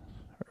majors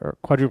or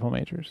quadruple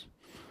majors?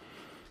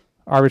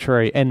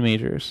 Arbitrary n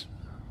majors.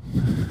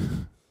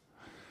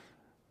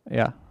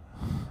 Yeah.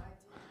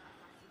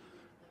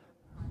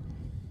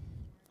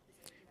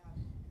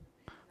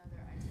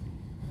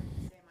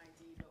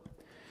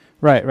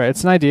 Right.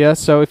 It's an idea.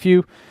 So if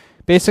you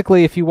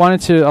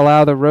wanted to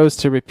allow the rows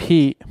to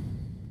repeat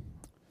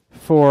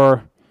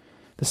for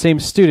the same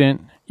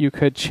student, you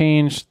could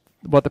change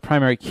what the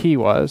primary key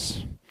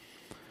was.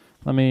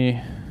 Let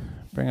me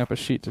bring up a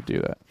sheet to do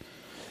that.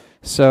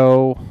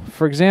 So,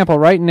 for example,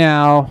 right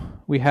now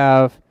we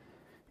have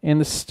in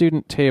the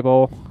student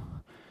table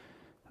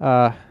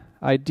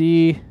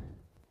ID,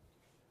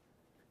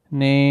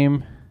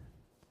 name,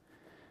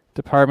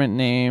 department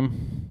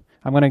name.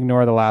 I'm going to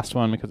ignore the last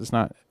one because it's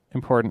not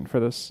important for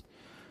this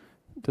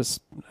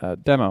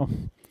demo.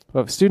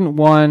 But student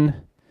 1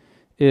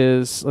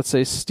 is, let's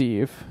say,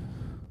 Steve,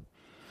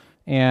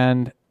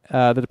 and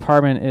the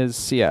department is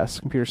CS,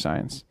 computer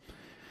science.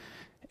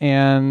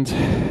 And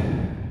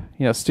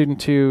student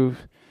 2,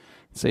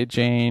 say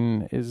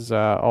Jane, is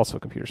also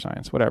computer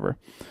science, whatever.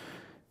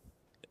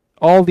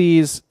 All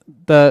these,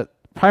 the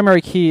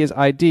primary key is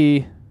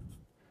ID,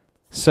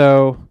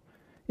 so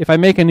if I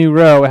make a new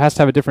row, it has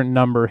to have a different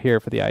number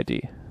here for the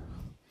ID.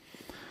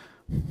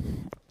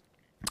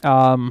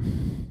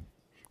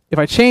 If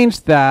I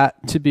change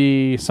that to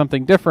be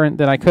something different,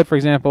 then I could, for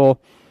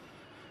example,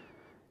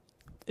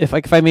 if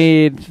I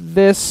made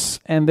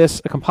this and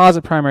this a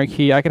composite primary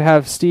key, I could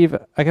have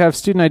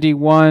student ID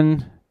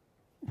 1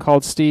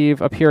 called Steve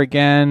up here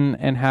again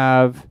and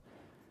have,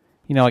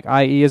 like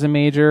IE as a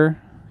major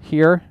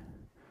here.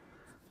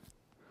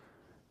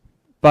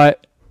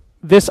 But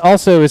this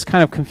also is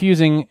kind of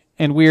confusing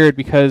and weird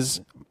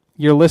because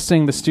you're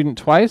listing the student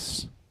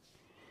twice.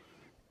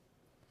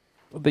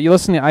 You're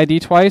listing the ID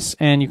twice,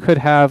 and you could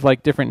have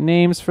like different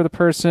names for the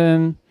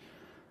person,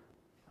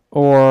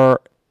 and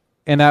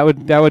that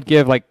would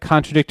give like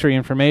contradictory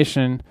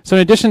information. So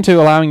in addition to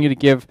allowing you to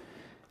give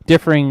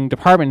differing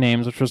department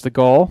names, which was the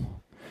goal,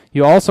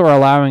 you also are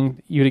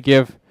allowing you to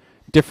give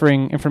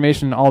differing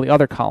information in all the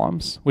other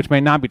columns, which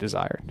may not be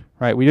desired,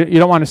 right? You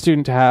don't want a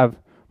student to have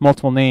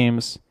multiple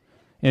names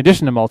in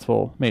addition to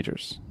multiple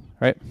majors,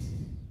 right?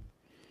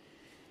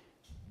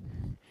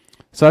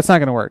 So that's not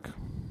going to work.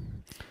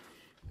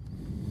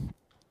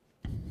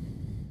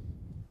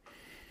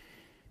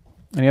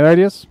 Any other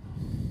ideas?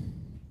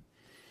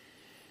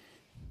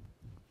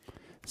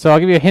 So I'll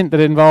give you a hint that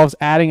it involves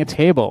adding a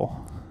table.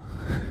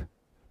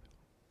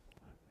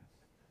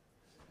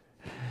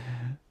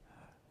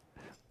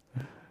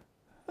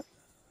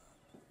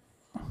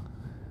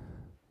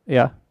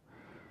 Yeah.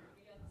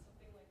 We had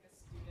something like a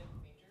student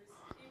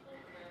majors table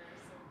where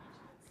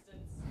so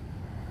each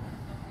instance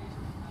of major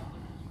would have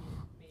like a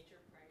unique major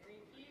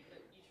primary key,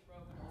 but each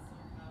row would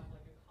also have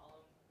like a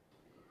column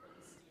for the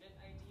student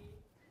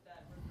ID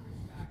that refers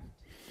back to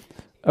the student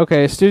table.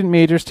 Okay, student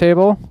majors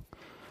table.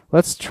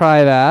 Let's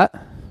try that.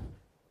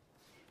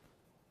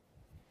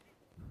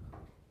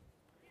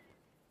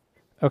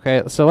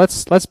 Okay, so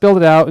let's build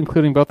it out,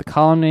 including both the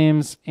column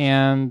names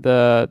and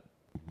the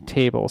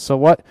table. So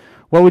what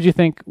would you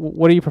think?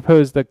 What do you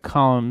propose the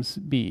columns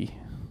be?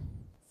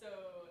 So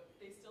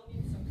they still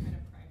need some kind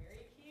of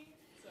primary key.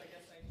 So I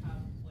guess I'd have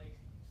like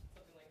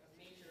something like a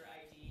major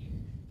ID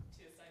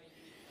to assign a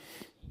unique number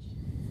to each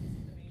instance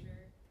of the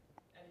major,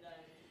 and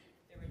then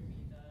there would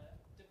be the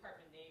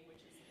department name,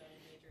 which is the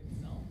major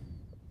itself,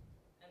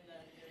 and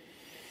then there would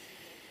be a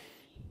student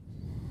ID.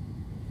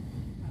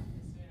 Have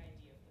the student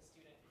ID of the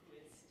student who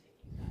is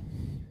taking that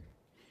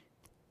major.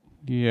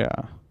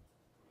 Yeah.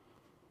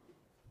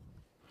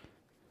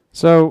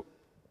 So,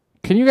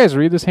 can you guys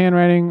read this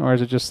handwriting, or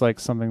is it just like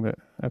something that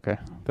I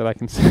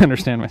can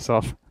understand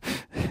myself?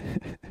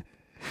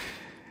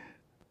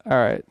 All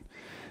right.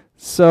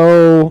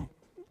 So,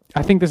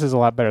 I think this is a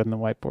lot better than the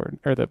whiteboard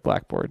or the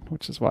blackboard,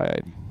 which is why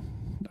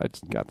I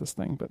just got this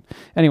thing. But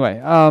anyway,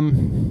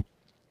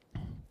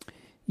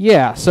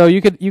 yeah. So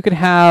you could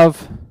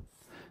have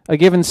a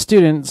given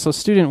student. So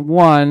student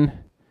 1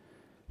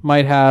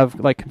 might have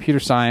like computer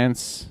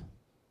science,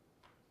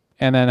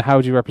 and then how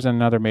would you represent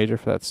another major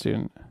for that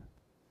student?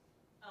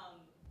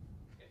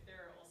 If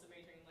they're also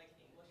majoring in like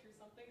English or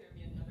something, there'd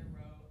be another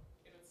row.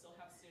 It would still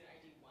have student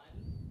ID 1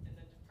 and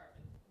then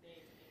department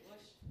name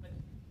English, but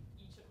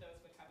each of those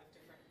would have a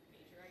different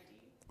major ID.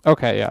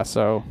 Okay, yeah.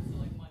 So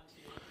like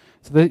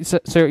 1, 2.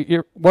 so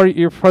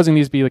you're proposing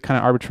these be the kind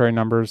of arbitrary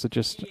numbers that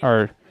just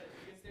are,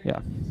 yeah.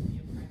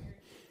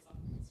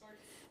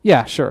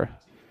 Yeah, sure.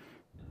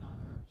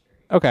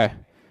 Okay.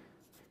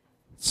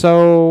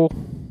 So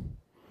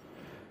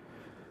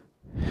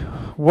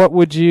what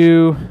would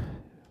you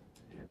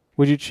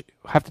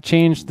have to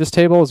change this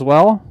table as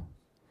well?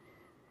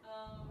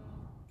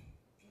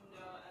 No,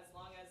 as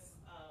long as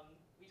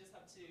we just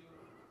have to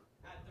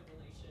add the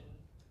relation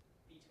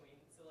between,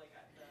 so like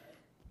add the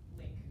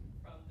link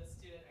from the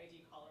student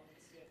ID column and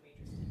the student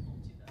majors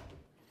table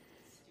to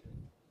the student.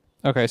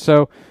 Okay,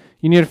 so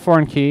you need a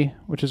foreign key,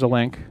 which is a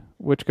link,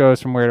 which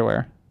goes from where to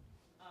where?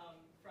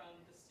 From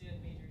the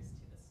student majors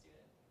to the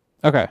student.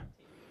 Okay.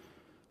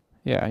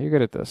 Yeah, you're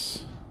good at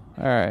this.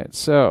 All right,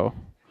 so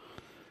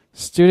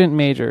student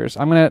majors.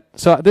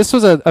 So this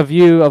was a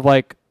view of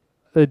like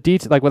the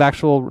like with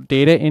actual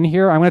data in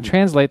here. I'm going to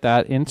translate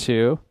that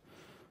into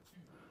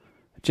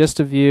just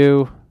a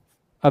view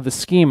of the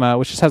schema,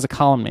 which just has the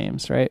column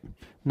names, right?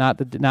 Not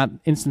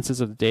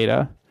instances of the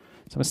data.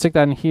 So I'm going to stick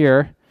that in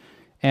here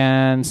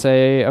and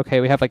say, okay,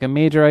 we have like a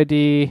major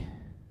ID,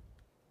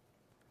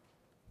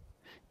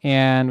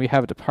 and we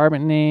have a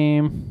department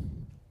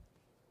name,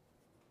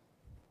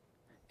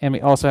 and we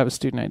also have a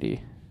student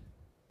ID.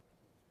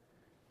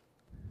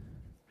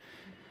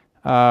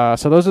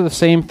 So those are the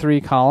same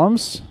 3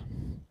 columns,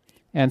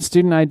 and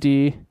student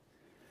ID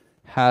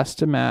has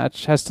to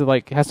match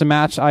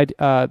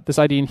this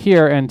ID in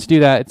here, and to do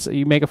that,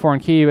 you make a foreign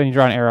key and you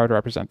draw an arrow to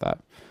represent that.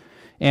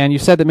 And you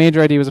said that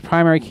major ID was a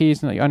primary key,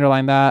 so you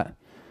underline that.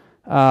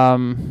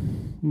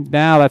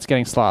 Now that's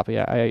getting sloppy.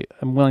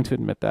 I'm willing to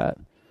admit that.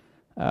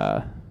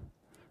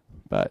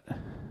 But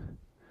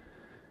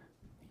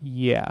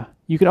yeah,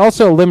 you could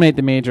also eliminate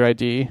the major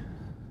ID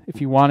if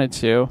you wanted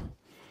to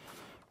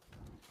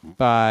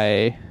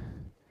by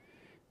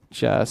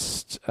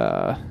just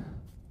okay,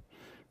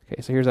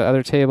 so here's that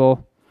other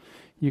table.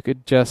 You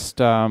could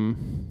just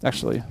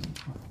actually,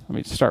 let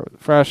me start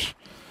with fresh.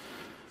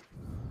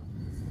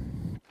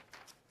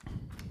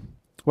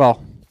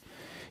 Well,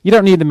 you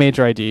don't need the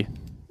major ID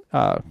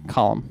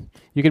column.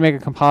 You can make a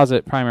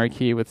composite primary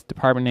key with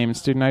department name and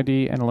student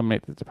ID and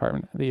eliminate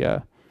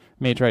the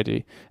major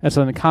ID. And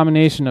so the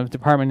combination of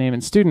department name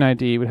and student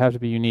ID would have to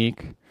be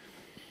unique.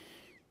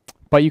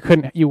 But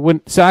you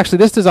wouldn't. So actually,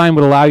 this design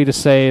would allow you to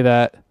say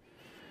that.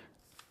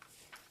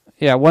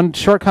 Yeah, one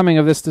shortcoming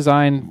of this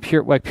design,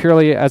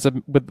 purely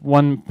with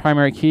one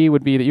primary key,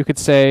 would be that you could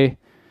say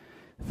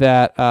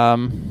that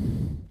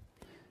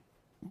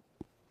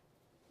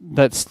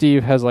that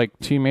Steve has like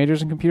 2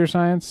 majors in computer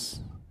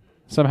science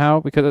somehow,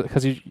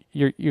 because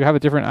you have a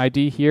different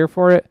ID here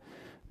for it,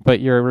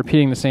 but you're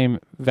repeating the same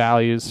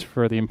values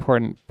for the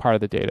important part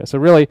of the data. So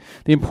really,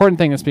 the important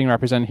thing that's being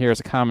represented here is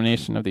a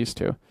combination of these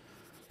two.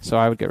 So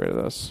I would get rid of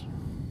those.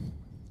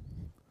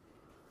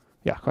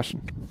 Yeah,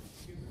 question.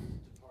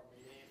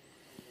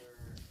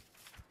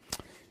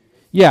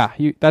 Yeah,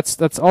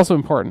 that's also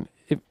important.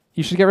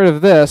 You should get rid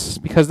of this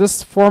because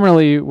this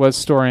formerly was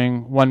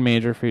storing one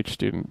major for each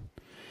student,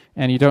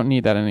 and you don't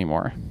need that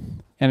anymore.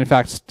 And in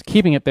fact,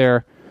 keeping it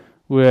there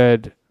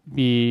would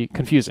be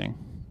confusing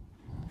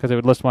because it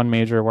would list one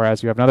major,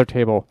 whereas you have another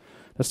table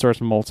that stores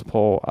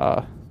multiple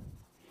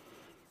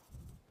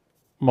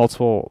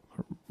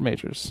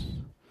majors.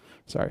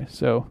 Sorry.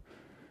 So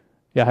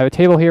yeah, I have a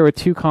table here with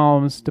 2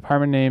 columns: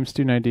 department name,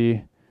 student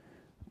ID.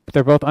 But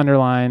they're both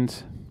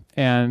underlined,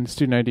 and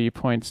student ID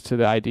points to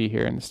the ID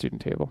here in the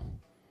student table.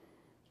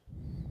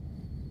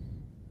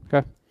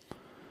 Okay.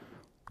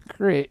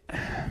 Great.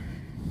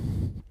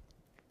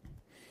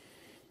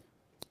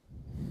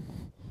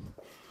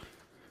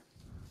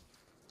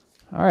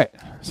 All right,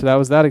 so that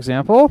was that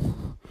example.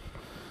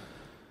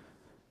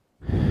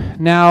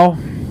 Now,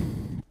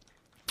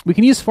 we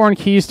can use foreign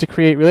keys to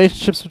create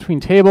relationships between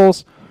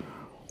tables.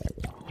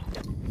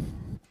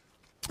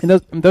 And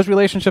those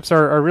relationships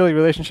are really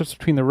relationships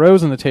between the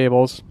rows in the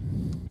tables.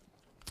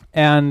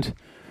 And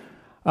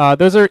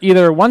those are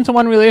either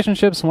one-to-one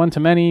relationships,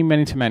 one-to-many,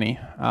 many-to-many.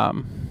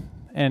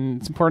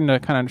 And it's important to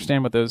kind of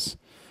understand what those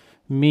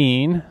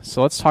mean.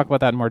 So let's talk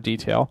about that in more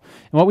detail.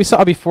 And what we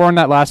saw before in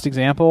that last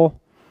example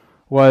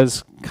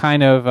was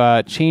kind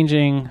of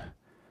changing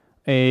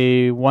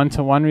a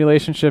one-to-one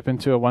relationship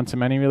into a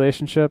one-to-many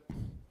relationship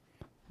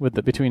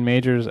between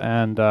majors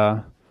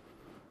and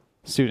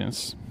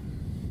students.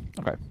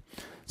 Okay,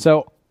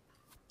 so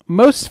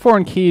most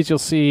foreign keys you'll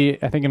see,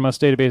 I think in most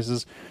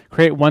databases,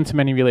 create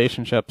one-to-many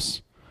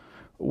relationships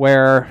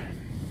where,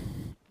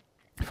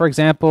 for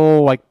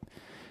example, like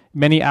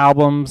many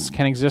albums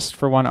can exist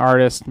for one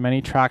artist,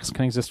 many tracks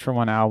can exist for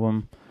one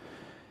album.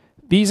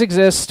 These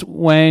exist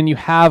when you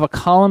have a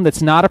column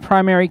that's not a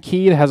primary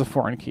key that has a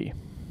foreign key,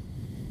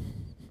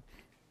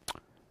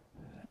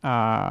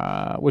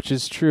 which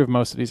is true of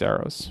most of these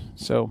arrows.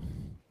 So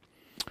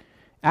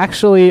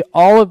actually,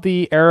 all of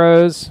the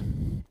arrows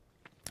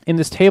in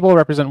this table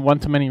represent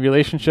one-to-many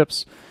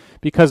relationships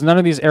because none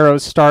of these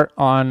arrows start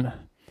on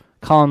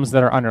columns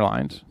that are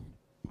underlined,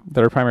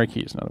 that are primary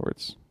keys, in other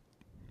words.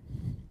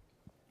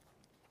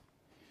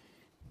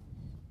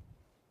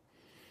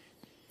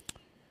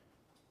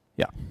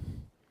 Yeah.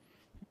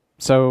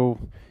 So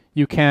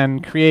you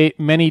can create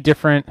many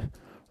different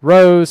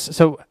rows.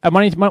 So a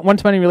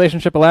one-to-many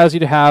relationship allows you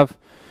to have,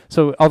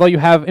 so although you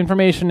have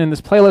information in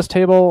this playlist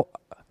table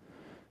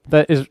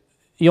that is,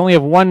 you only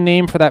have one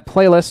name for that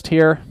playlist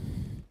here,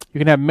 you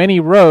can have many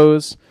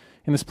rows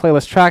in this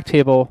playlist track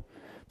table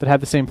that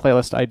have the same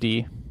playlist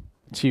ID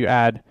to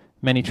add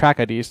many track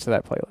IDs to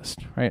that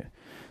playlist, right?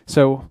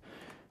 So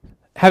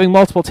having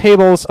multiple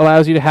tables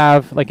allows you to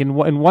have, like in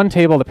one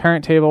table, the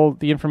parent table,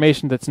 the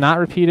information that's not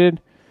repeated,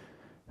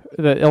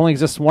 that only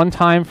exists one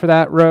time for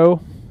that row,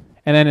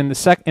 and then in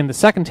the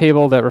second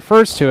table that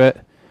refers to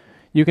it,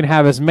 you can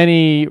have as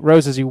many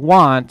rows as you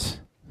want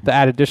to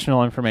add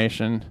additional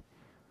information,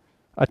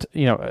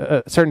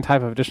 a certain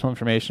type of additional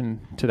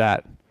information to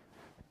that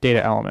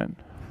data element,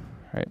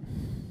 right?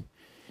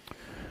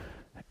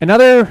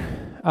 Another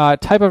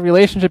type of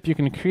relationship you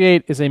can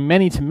create is a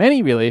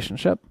many-to-many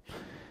relationship,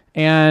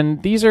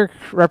 and these are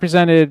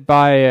represented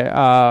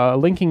by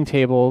linking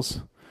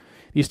tables.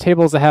 These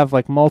tables that have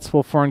like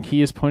multiple foreign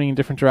keys pointing in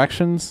different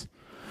directions,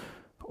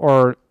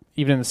 or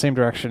even in the same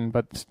direction,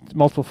 but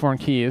multiple foreign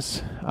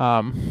keys.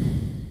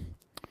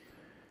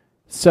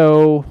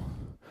 So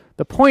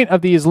the point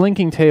of these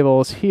linking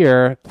tables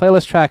here,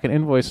 playlist track and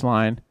invoice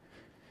line,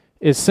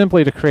 is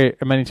simply to create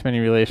a many-to-many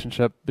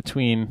relationship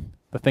between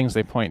the things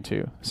they point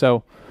to.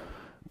 So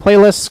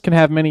playlists can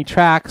have many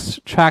tracks,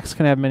 tracks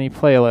can have many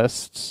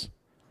playlists,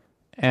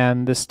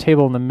 and this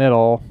table in the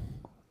middle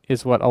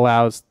is what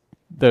allows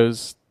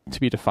those to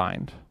be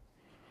defined.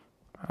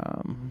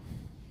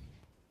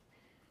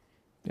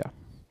 Yeah.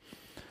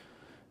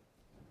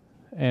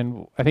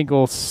 And I think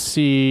we'll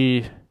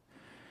see,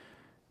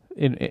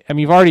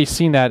 you've already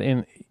seen that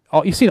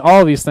you've seen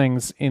all of these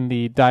things in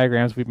the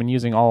diagrams we've been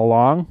using all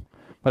along,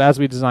 but as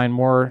we design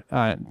more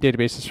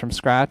databases from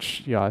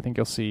scratch, I think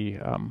you'll see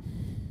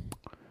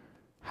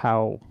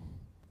how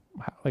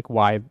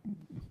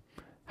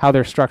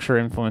their structure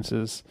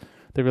influences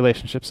the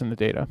relationships in the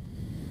data.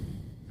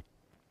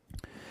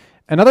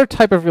 Another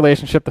type of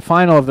relationship, the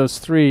final of those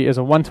three, is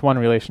a one-to-one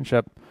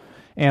relationship.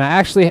 And I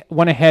actually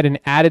went ahead and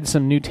added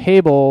some new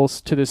tables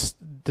to this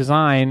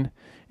design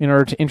in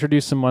order to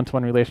introduce some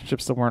one-to-one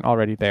relationships that weren't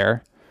already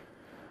there.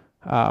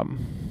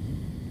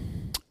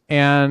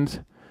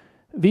 And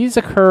these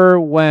occur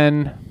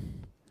when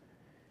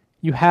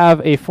you have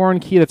a foreign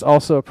key that's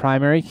also a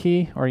primary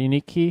key or a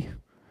unique key.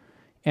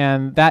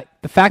 And the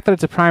fact that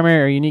it's a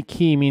primary or unique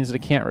key means that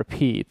it can't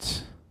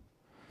repeat.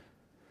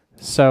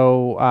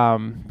 So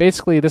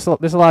basically, this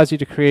allows you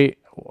to create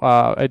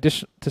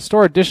to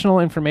store additional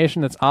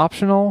information that's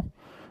optional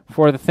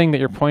for the thing that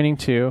you're pointing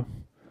to.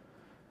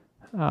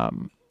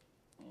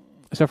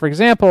 So for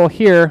example,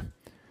 here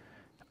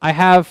I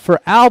have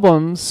for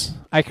albums,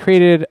 I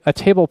created a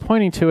table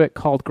pointing to it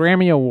called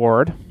Grammy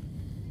Award,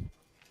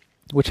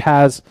 which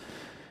has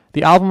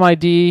the album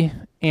ID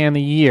and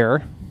the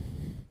year.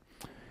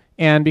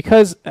 And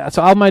because,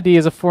 so album ID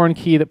is a foreign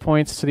key that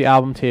points to the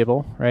album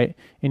table, right?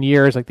 In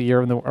years, like the year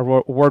when the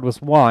award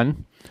was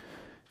won.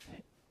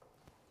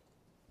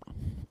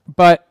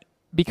 But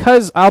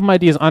because album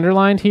ID is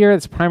underlined here,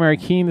 it's a primary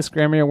key in this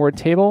Grammy Award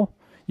table,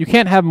 you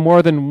can't have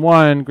more than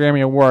one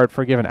Grammy Award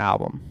for a given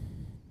album,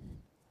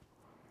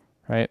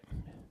 right?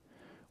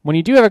 When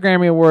you do have a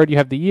Grammy Award, you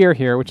have the year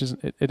here, which is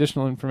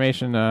additional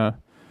information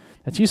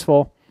that's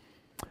useful.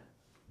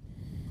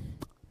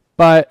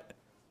 But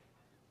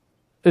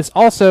it's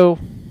also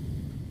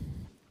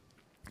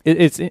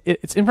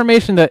it's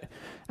information that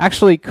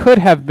actually could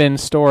have been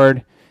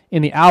stored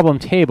in the album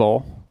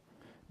table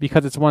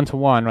because it's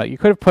one-to-one, right? You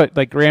could have put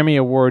like Grammy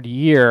Award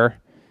year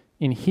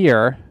in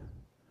here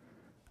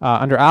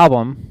under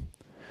album,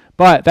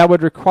 but that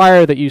would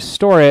require that you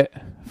store it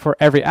for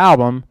every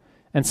album,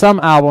 and some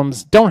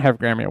albums don't have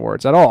Grammy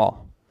Awards at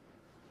all.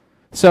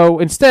 So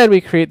instead,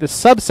 we create this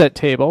subset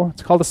table.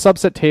 It's called a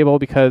subset table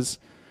because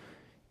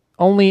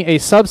only a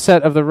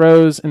subset of the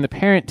rows in the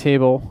parent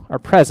table are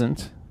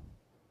present,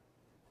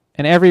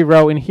 and every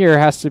row in here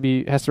has to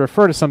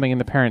refer to something in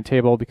the parent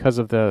table because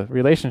of the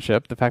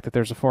relationship, the fact that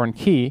there's a foreign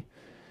key,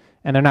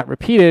 and they're not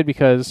repeated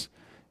because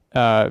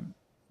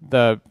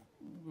the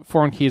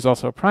foreign key is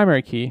also a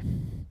primary key.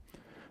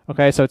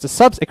 Okay, so it's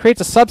it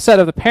creates a subset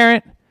of the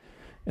parent.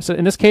 So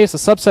in this case, a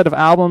subset of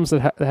albums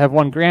that have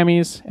won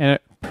Grammys, and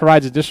it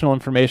provides additional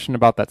information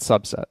about that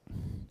subset.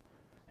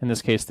 In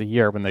this case, the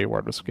year when the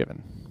award was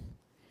given.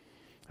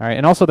 All right,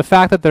 and also the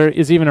fact that there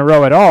is even a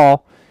row at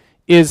all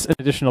is an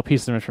additional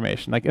piece of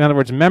information. Like in other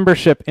words,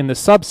 membership in the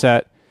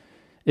subset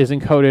is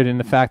encoded in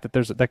the fact that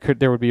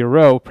there would be a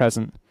row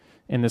present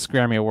in this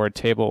Grammy Award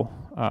table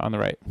on the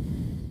right.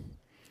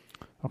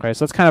 Okay,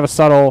 so that's kind of a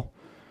subtle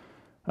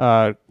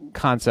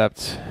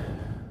concept,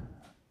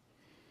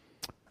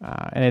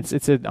 and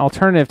it's an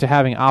alternative to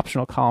having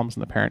optional columns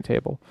in the parent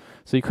table.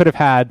 So you could have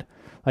had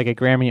like a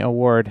Grammy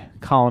Award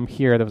column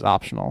here that was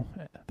optional.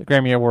 The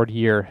Grammy Award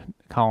year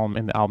column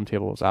in the album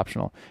table was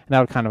optional, and that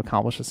would kind of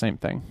accomplish the same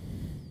thing.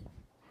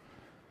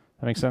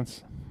 That makes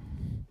sense?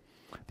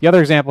 The other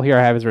example here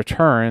I have is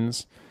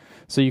returns.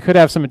 So you could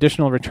have some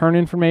additional return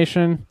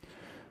information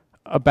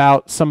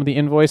about some of the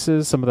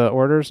invoices, some of the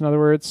orders, in other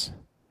words.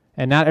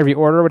 And not every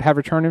order would have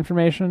return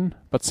information,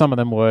 but some of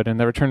them would, and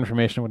the return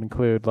information would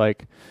include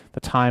like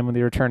the time when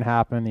the return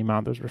happened, the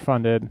amount that was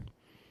refunded.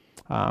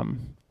 So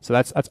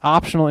that's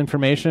optional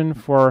information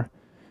for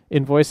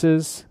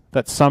invoices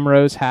that some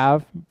rows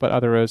have, but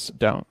other rows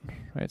don't.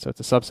 Right? So it's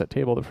a subset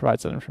table that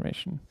provides that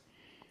information.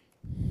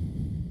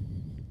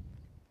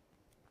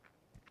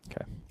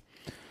 Okay.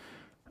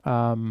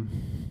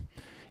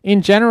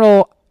 In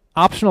general,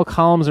 optional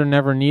columns are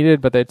never needed,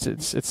 but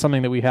it's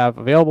something that we have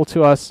available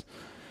to us.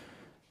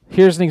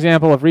 Here's an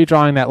example of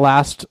redrawing that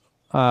last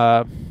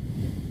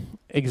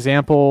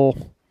example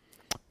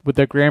with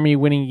the Grammy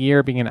winning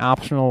year being an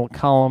optional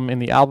column in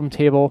the album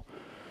table.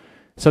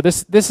 So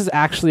this is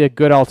actually a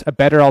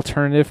better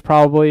alternative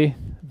probably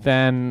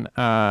than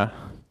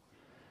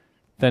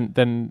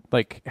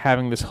like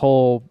having this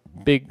whole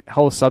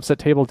subset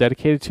table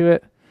dedicated to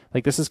it.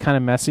 Like this is kind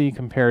of messy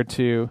compared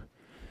to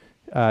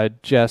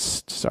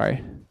just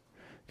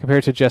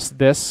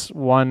this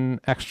one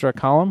extra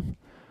column.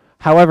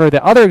 However,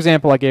 the other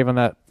example I gave on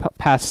that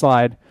past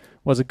slide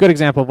was a good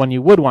example of when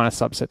you would want a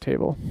subset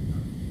table.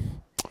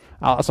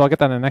 So I'll get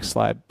that in the next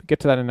slide. Get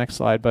to that in the next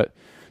slide. But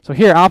so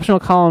here, optional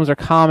columns are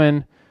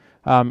common.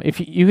 If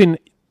you can,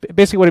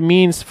 basically what it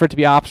means for it to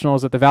be optional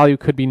is that the value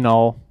could be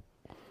null.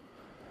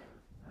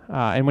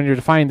 And when you're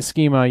defining the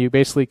schema, you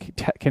basically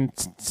can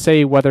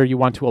say whether you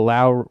want to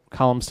allow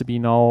columns to be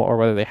null or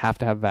whether they have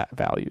to have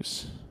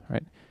values.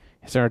 Right?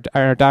 So in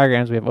our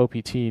diagrams, we have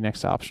OPT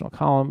next to optional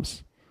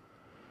columns.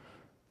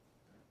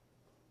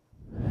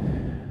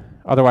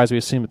 Otherwise, we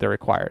assume that they're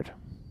required.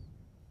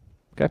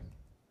 Okay.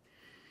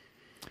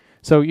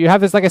 So you have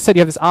this, like I said,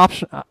 you have this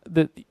option.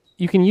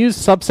 You can use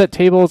subset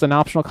tables and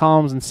optional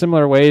columns in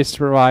similar ways to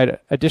provide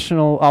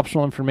additional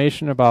optional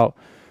information about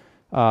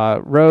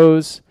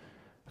rows.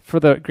 For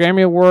the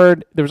Grammy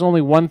Award, there was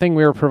only one thing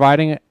we were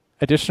providing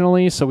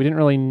additionally, so we didn't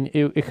really.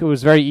 It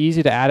was very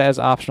easy to add it as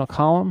optional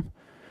column.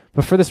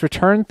 But for this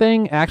return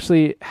thing,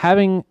 actually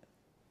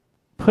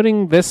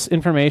putting this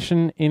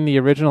information in the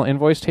original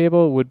invoice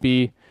table would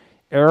be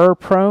error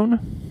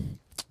prone,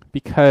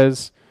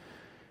 because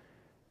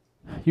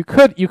you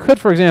could,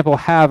 for example,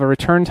 have a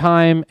return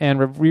time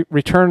and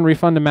return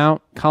refund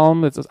amount column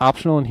that's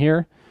optional in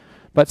here,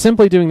 but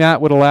simply doing that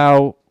would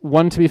allow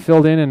one to be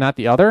filled in and not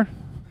the other.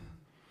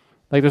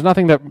 Like there's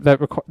nothing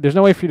there's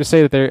no way for you to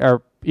say that they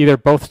are either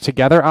both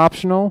together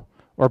optional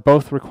or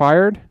both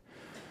required,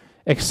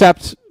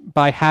 except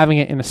by having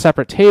it in a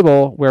separate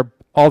table where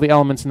all the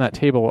elements in that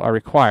table are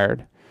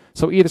required.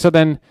 So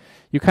then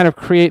you kind of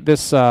create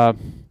this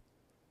combined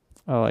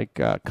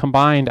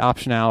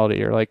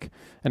optionality, or like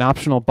an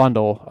optional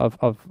bundle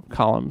of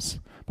columns,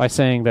 by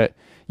saying that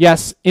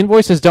yes,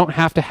 invoices don't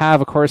have to have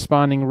a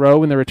corresponding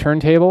row in the return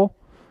table,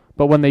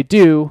 but when they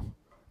do,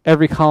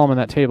 every column in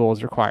that table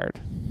is required.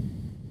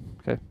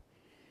 Okay.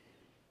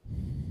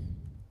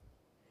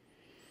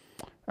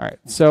 All right.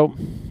 So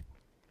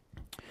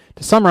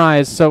to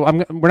summarize, so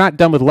we're not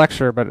done with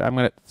lecture, but I'm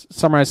going to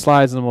summarize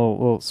slides, and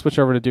we'll switch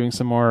over to doing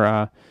some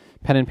more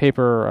pen and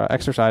paper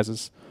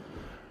exercises.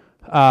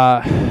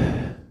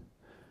 Data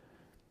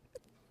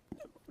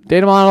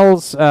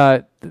models.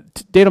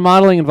 Data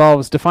modeling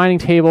involves defining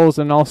tables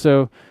and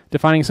also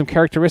defining some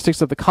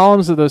characteristics of the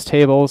columns of those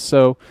tables.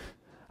 So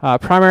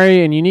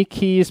primary and unique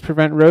keys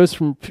prevent rows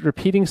from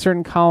repeating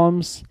certain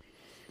columns,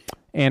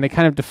 and they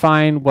kind of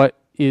define what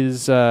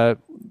is the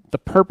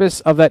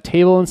purpose of that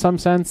table in some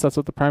sense. That's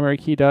what the primary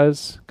key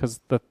does, because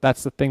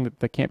that's the thing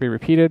that can't be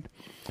repeated.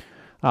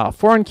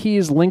 Foreign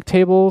keys link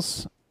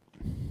tables.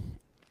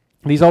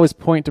 These always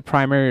point to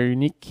primary or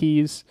unique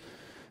keys,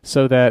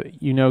 so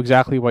that you know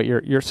exactly what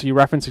so you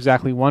reference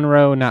exactly one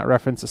row and not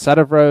reference a set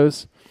of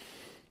rows.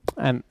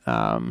 And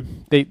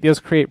those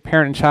create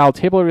parent and child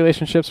table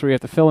relationships where you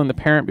have to fill in the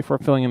parent before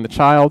filling in the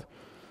child.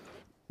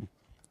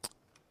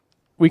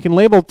 We can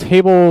label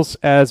tables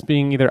as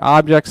being either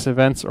objects,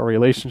 events, or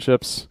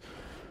relationships.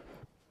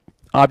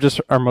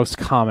 Objects are most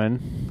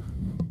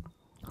common.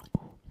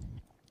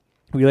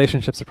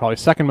 Relationships are probably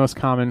second most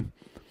common.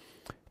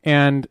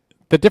 And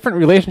the different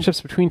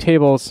relationships between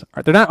tables,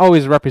 they're not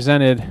always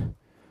represented.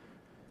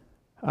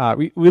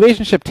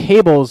 Relationship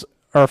tables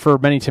are for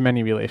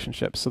many-to-many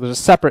relationships. So there's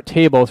a separate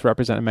table to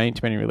represent a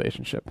many-to-many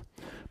relationship.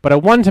 But a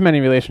one-to-many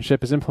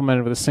relationship is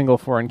implemented with a single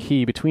foreign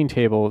key between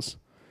tables.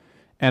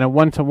 And a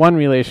one-to-one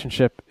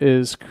relationship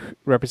is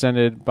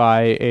represented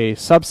by a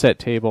subset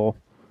table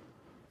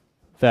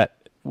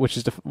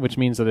which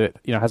means that it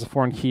has a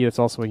foreign key that's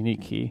also a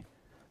unique key.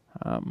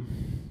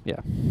 Yeah.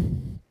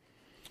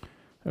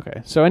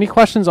 Okay. So any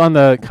questions on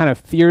the kind of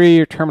theory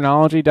or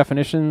terminology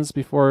definitions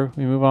before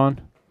we move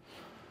on?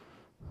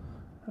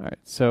 All right.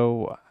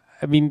 So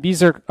I mean,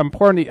 these are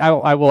important.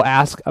 I will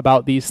ask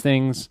about these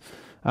things,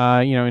 in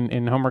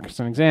homeworks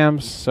and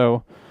exams.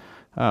 So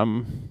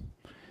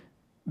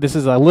this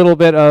is a little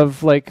bit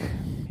of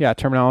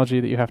terminology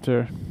that you have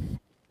to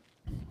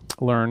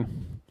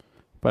learn,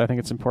 but I think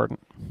it's important.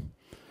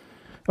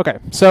 Okay,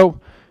 so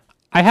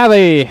I have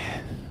a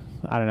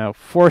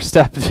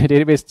 4-step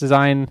database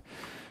design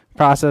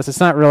process. It's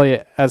not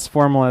really as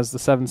formal as the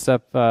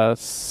 7-step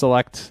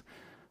select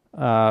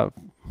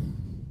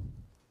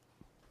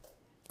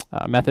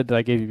method that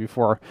I gave you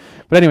before.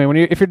 But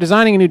anyway, if you're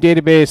designing a new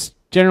database,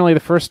 generally the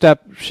first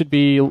step should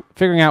be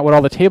figuring out what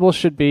all the tables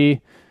should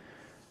be.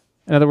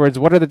 In other words,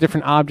 what are the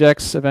different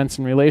objects, events,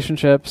 and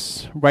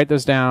relationships? Write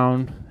those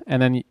down, and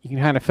then you can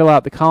kind of fill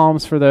out the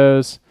columns for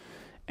those.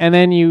 And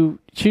then you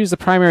choose the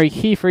primary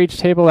key for each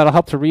table. That'll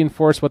help to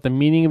reinforce what the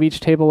meaning of each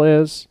table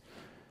is.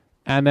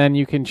 And then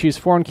you can choose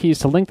foreign keys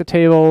to link the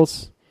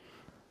tables.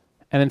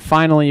 And then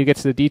finally, you get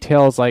to the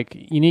details like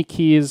unique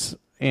keys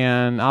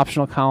and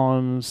optional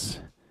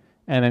columns.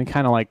 And then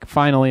kind of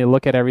finally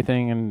look at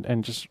everything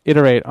and just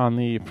iterate on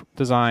the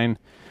design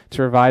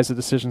to revise the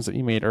decisions that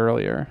you made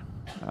earlier.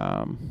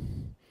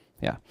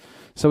 Yeah.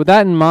 So with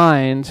that in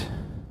mind,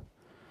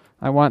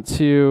 I want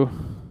to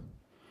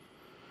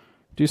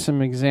do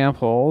some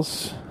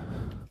examples.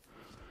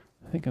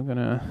 I think I'm going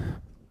to...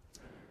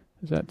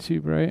 Is that too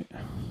bright?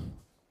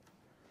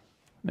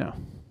 No.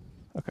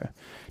 Okay.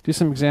 Do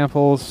some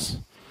examples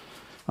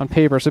on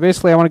paper. So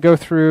basically, I want to go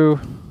through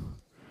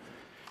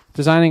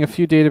designing a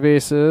few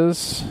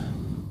databases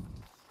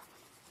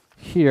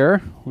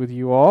here with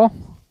you all.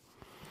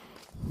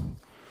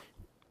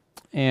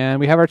 And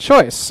we have our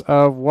choice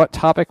of what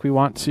topic we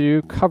want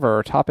to cover,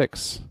 or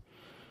topics.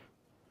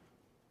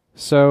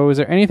 So is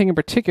there anything in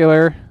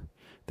particular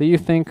that you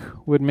think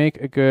would make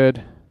a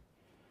good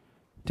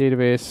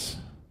database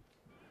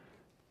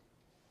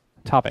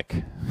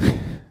topic?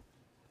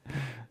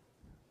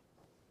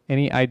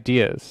 Any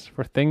ideas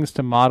for things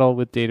to model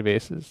with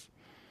databases?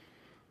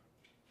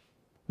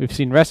 We've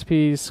seen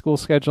recipes, school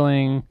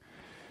scheduling,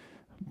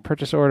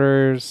 purchase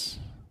orders.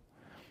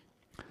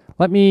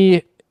 Let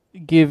me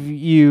give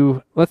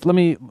the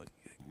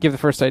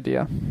first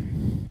idea,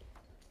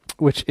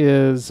 which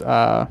is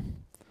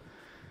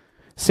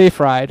Safe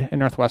Ride in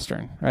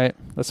Northwestern, right?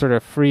 The sort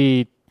of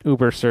free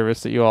Uber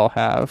service that you all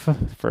have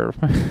for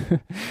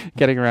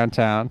getting around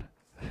town.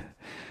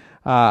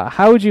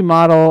 How would you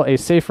model a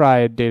Safe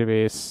Ride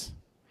database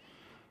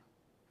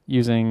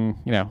using,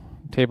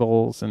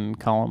 tables and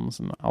columns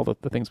and all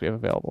the things we have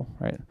available,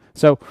 right?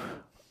 So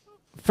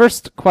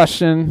first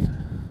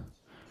question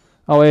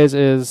always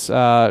is,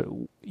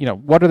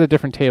 what are the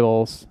different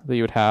tables that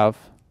you would have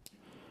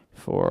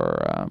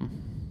for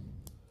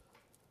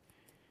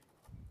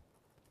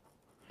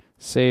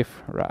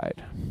Safe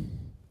Ride?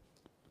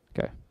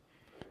 Okay.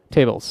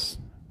 Tables.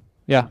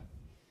 Yeah.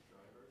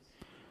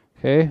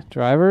 Okay,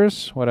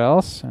 drivers. What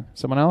else?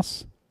 Someone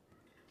else?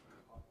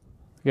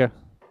 Yeah.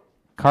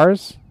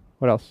 Cars.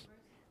 What else?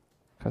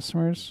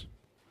 Customers.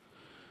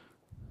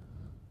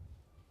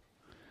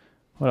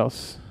 What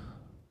else?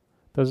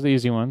 Those are the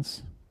easy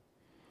ones.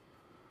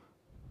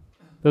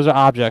 Those are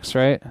objects,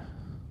 right?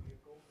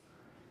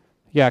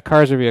 Yeah,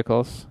 cars are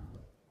vehicles.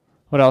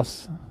 What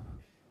else?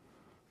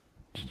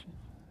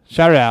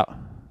 Shout it out.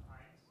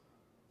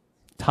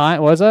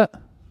 Time, what is that?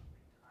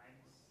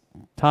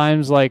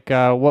 Times like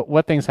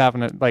what things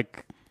happen at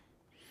like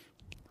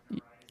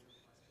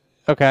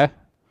okay.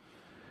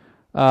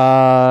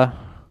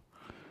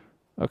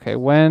 Okay,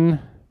 when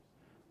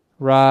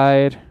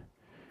ride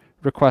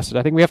requested.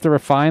 I think we have to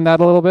refine that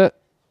a little bit.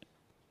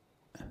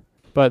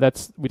 But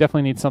we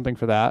definitely need something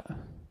for that.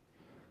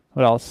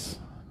 What else?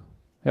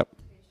 Yep.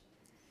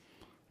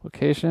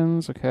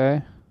 Locations,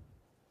 okay.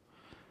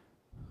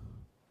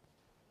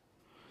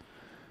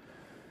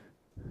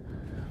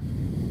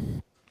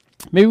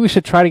 Maybe we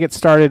should try to get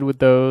started with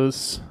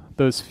those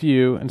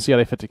few and see how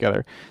they fit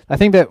together. I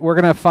think that we're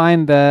going to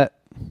find that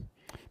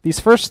these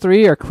first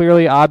three are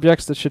clearly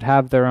objects that should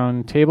have their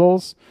own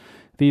tables.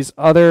 These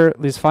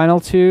final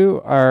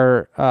two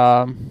are,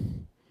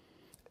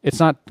 it's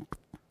not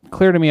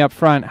clear to me up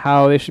front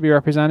how they should be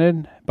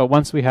represented, but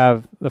once we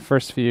have the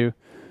first few,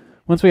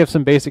 once we have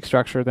some basic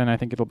structure, then I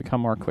think it'll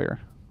become more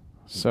clear.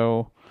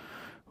 So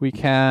we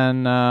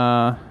can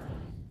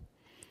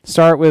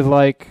start with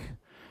like,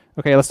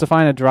 okay, let's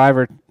define a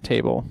driver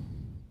table,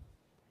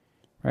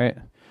 right?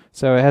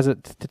 So it has the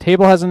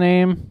table has a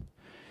name,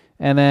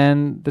 and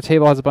then the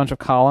table has a bunch of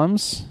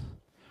columns.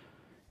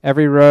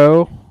 Every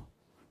row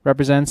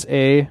represents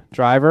a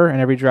driver, and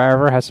every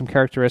driver has some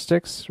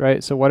characteristics,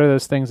 right? So what are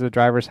those things that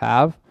drivers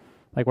have?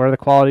 Like, what are the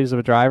qualities of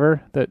a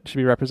driver that should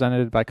be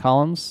represented by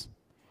columns?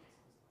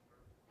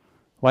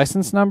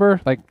 License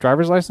number, like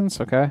driver's license,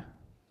 okay.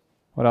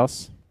 What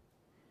else?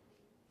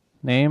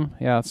 Name,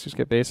 yeah, let's just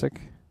get basic.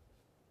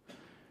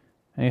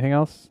 Anything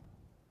else?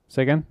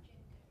 Say again?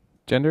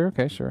 Gender,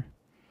 okay, sure.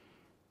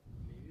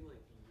 Maybe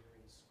like year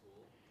in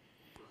school,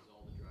 because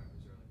all the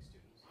drivers are like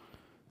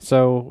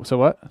students. So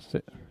what?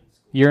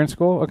 Year in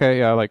school? Okay,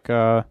 yeah, like,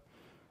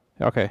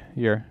 okay,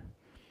 year.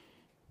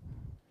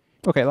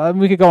 Okay,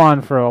 we could go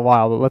on for a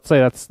while, but let's say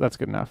that's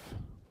good enough.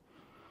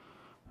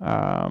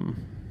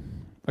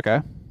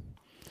 Okay.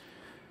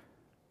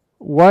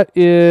 What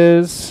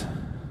is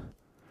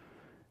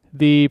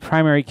the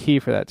primary key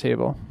for that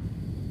table?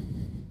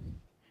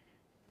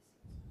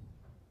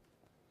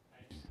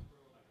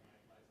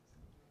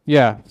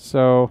 Yeah,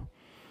 so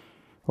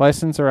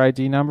license or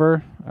ID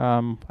number.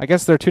 I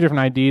guess there are two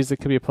different IDs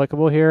that could be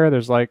applicable here.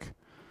 There's like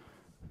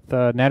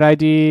the net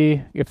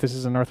ID, if this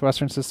is a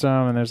Northwestern system,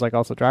 and there's like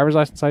also driver's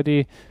license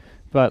ID.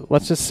 But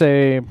let's just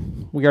say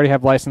we already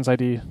have license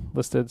ID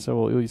listed,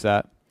 so we'll use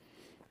that.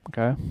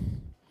 Okay.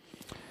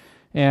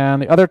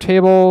 And the other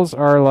tables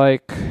are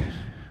like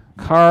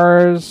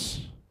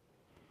cars.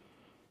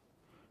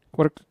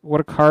 What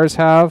do cars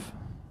have?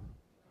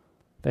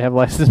 They have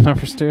license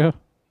numbers too.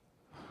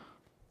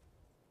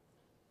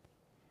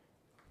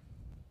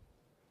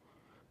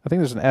 I think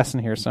there's an S in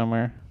here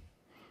somewhere.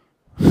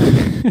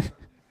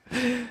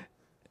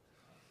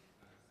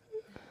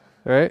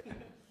 Right?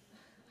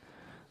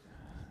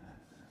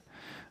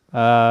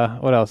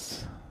 What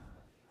else?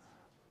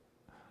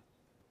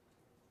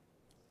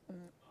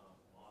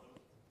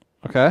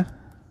 Okay.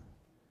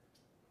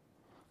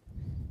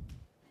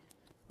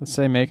 Let's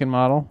say make and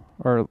model,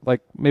 or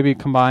like maybe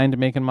combined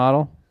make and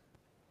model.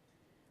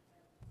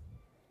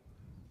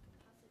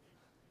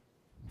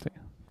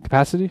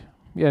 Capacity?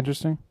 Yeah,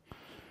 interesting.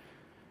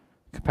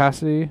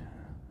 Capacity.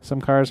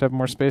 Some cars have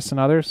more space than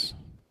others.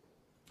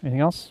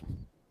 Anything else?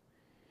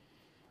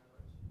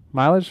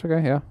 Mileage?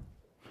 Okay, yeah.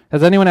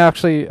 Has anyone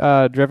actually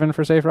driven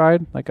for Safe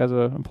Ride, like as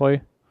an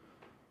employee?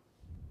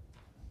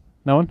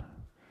 No one?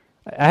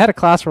 I had a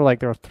class where like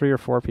there were 3 or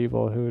 4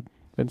 people who had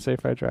been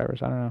Safe Ride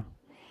drivers. I don't know.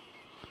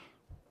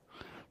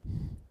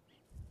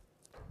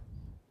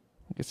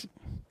 I guess.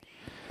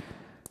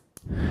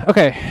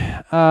 Okay.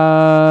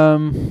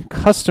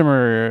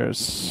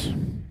 Customers.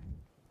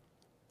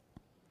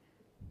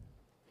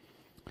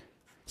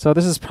 So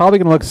this is probably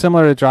going to look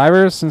similar to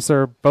drivers since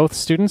they're both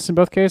students in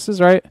both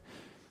cases, right?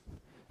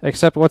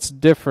 Except what's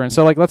different.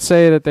 So like let's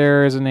say that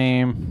there is a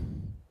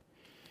name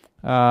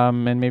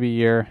and maybe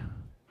year.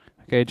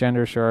 Okay,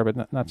 gender, sure,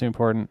 but not too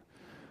important.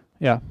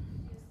 Yeah.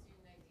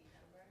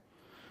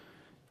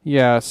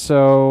 Yeah,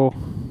 so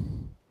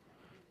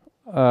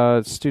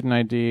student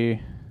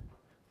ID.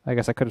 I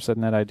guess I could have said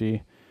net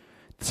ID.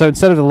 So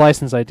instead of the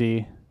license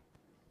ID,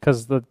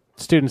 because the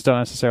students don't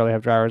necessarily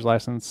have driver's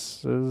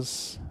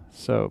licenses,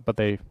 but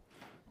they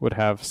would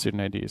have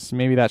student IDs.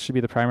 Maybe that should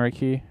be the primary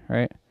key,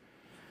 right?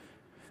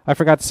 I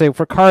forgot to say,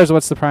 for cars,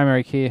 what's the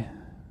primary key?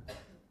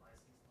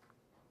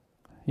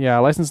 Yeah,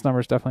 license number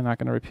is definitely not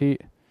going to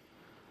repeat.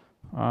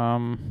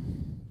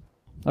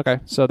 Okay,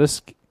 so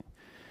this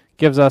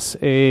gives us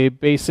a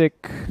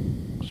basic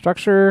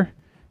structure.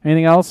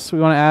 Anything else we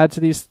want to add to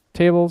these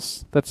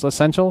tables that's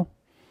essential?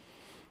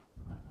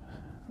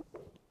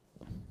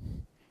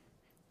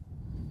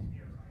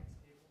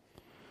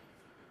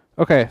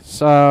 Okay,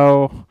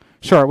 so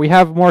sure, we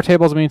have more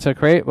tables we need to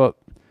create, but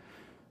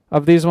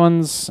of these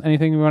ones,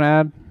 anything we want to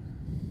add?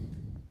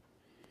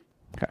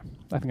 Okay,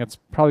 I think that's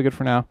probably good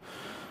for now.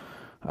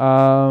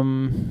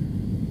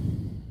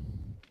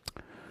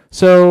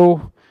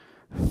 So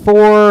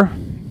for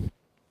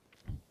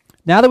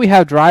now that we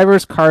have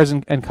drivers, cars,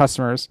 and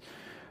customers,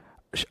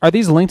 are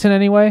these linked in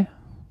any way?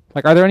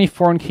 Like, are there any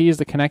foreign keys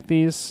that connect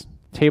these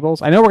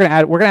tables? I know we're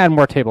gonna add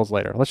more tables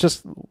later. Let's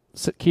just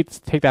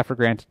take that for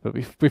granted. But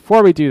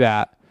before we do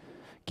that,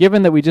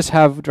 given that we just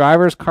have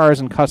drivers, cars,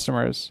 and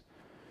customers,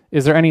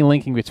 is there any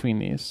linking between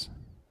these?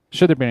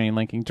 Should there be any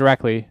linking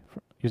directly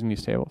using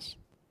these tables?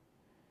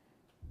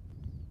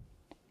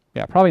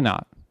 Yeah, probably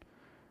not.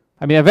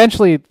 I mean,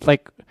 eventually,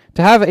 like,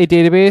 to have a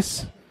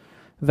database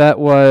that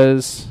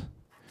was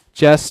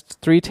just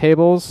 3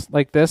 tables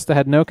like this that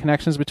had no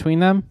connections between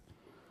them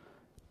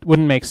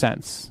wouldn't make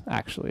sense,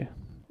 actually.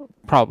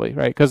 Probably,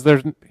 right? Because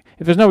if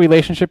there's no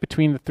relationship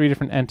between the 3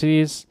 different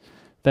entities,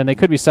 then they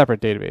could be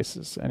separate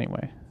databases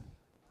anyway.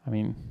 I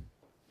mean,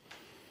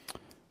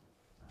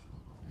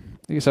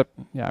 except,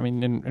 yeah, I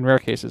mean, in rare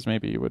cases,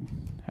 maybe you would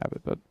have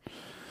it, but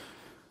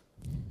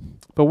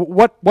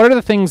what are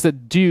the things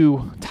that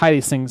do tie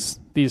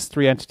these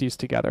 3 entities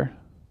together?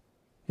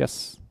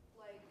 Yes.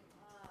 Like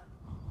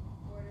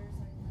orders,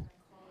 like when I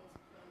call this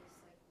place,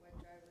 like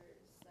when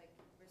drivers like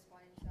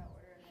responding to that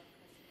order and then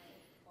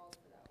customer calls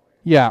for that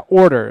order. Yeah,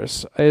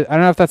 orders. I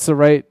don't know if that's the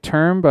right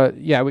term, but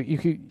yeah, you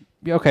could.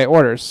 Okay,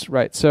 orders.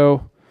 Right.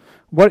 So,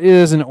 what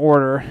is an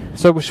order?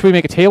 So, should we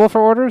make a table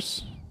for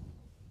orders?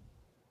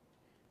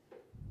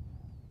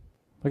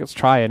 Let's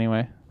try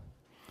anyway.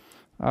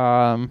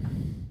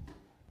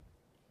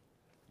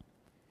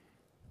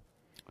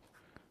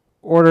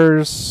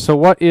 Orders. So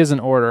what is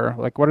an order?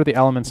 Like, what are the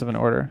elements of an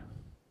order?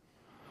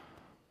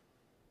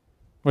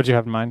 What do you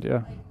have in mind? Yeah.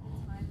 Like the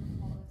time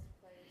to call this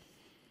place,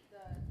 the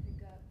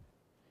pickup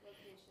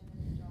location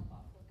and the drop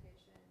off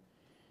location.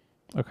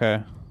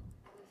 Okay. The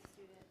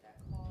student that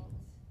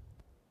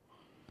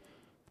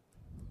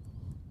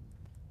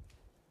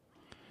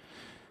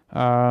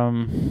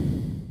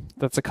called.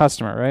 That's a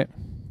customer, right?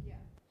 Yeah.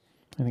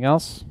 Anything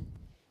else?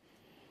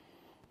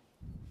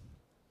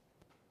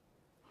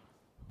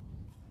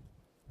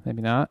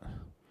 Maybe not.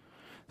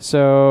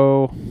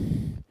 So,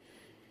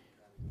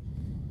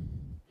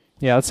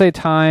 yeah, let's say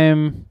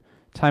time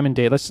and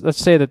date. Let's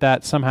say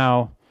that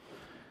somehow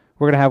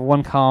we're going to have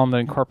one column that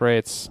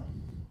incorporates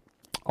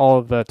all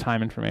of the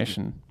time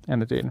information and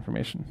the date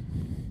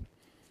information.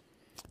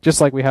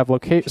 Just like we have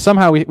location.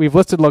 Somehow we've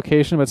listed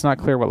location, but it's not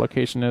clear what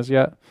location is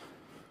yet.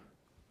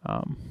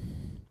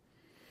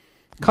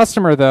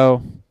 Customer,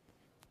 though,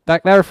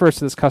 that refers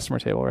to this customer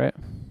table, right?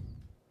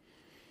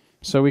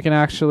 So we can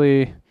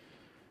actually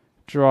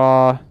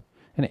draw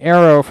an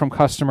arrow from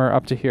customer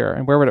up to here.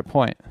 And where would it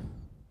point?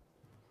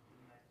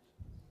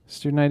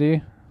 Student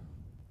ID?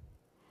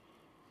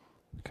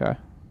 Okay.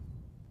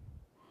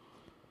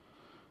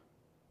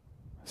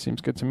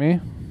 Seems good to me.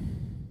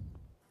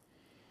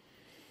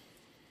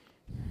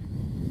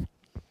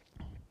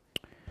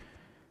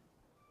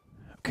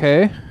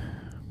 Okay.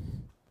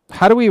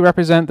 How do we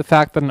represent the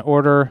fact that an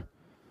order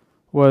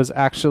was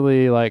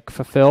actually like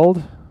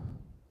fulfilled?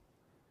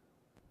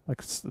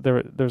 Like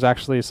there's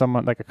actually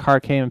someone, like a car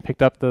came and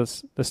picked up the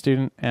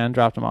student and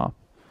dropped him off.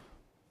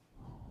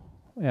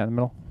 Yeah, in the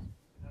middle.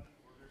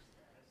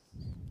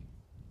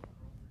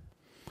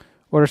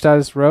 Order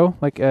status row,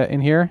 like in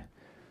here.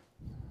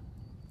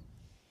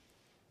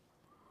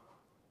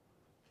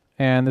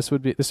 And this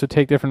would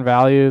take different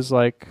values,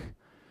 like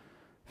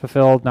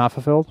fulfilled, not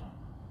fulfilled.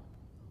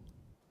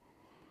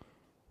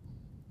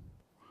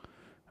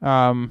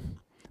 But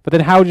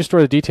then how would you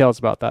store the details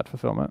about that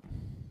fulfillment?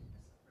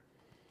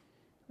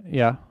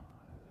 Yeah.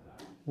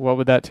 What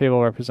would that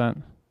table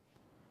represent?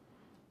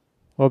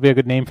 What would be a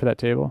good name for that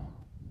table?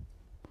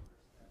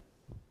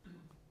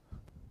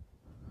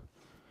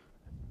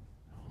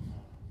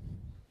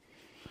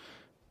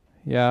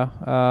 Yeah.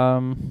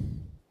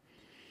 I'm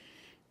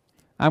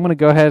going to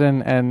go ahead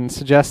and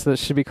suggest that it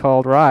should be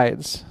called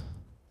rides.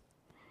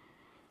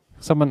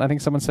 I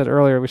think someone said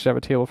earlier we should have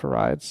a table for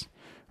rides.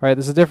 Right,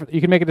 there's a different.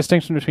 You can make a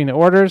distinction between the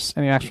orders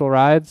and the actual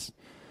rides.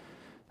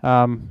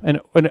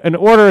 An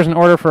order is an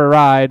order for a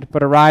ride,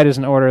 but a ride is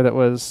an order that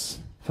was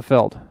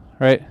fulfilled.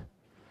 Right.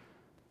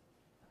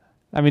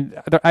 I mean,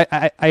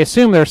 I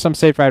assume there are some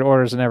safe ride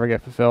orders that never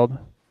get fulfilled.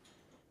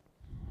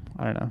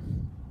 I don't know.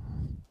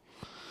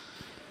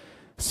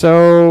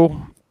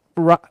 So,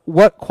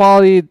 what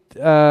quality,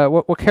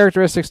 what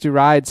characteristics do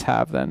rides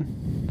have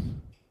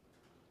then?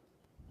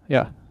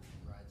 Yeah.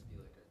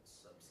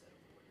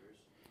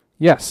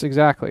 Yes,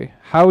 exactly.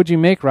 How would you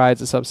make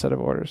rides a subset of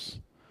orders?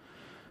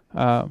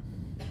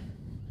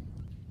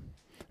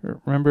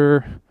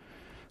 Remember,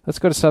 let's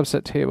go to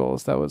subset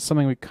tables. That was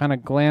something we kind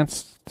of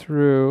glanced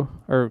through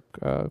or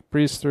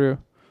breezed through.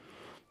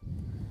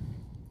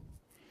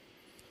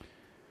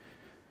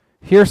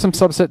 Here are some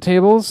subset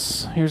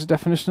tables. Here's a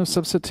definition of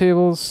subset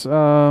tables.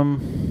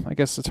 I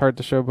guess it's hard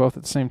to show both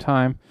at the same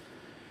time.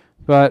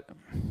 But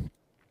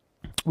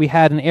we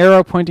had an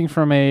arrow pointing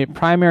from a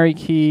primary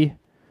key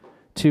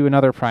to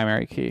another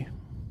primary key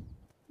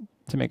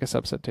to make a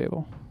subset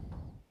table.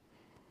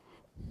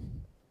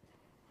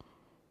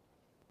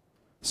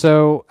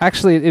 So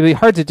actually, it'd be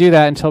hard to do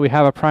that until we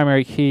have a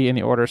primary key in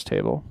the orders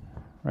table,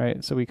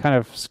 right? So we kind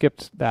of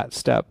skipped that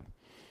step.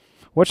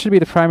 What should be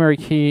the primary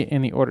key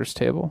in the orders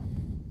table?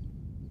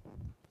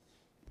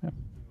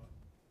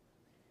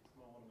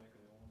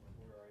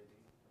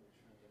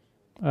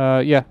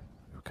 Yeah.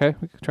 Okay,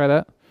 we could try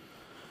that.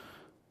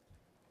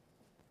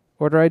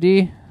 Order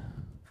ID,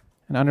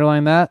 and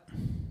underline that.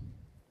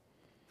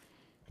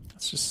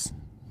 Let's just...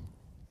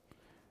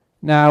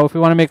 Now, if we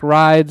want to make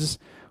rides,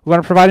 we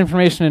want to provide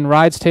information in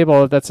rides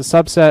table that's a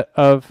subset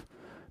of,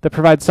 that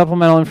provides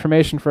supplemental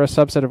information for a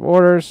subset of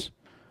orders.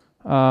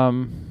 How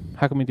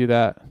can we do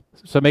that?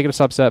 So make it a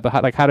subset,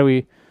 but how do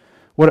we,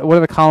 what are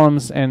the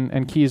columns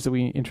and keys that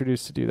we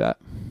introduce to do that?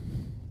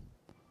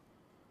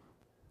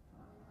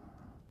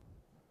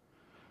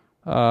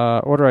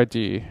 Order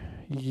ID.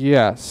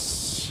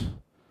 Yes.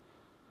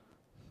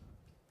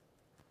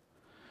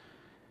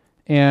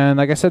 And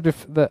like I said,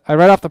 I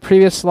read off the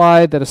previous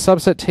slide that a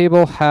subset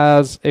table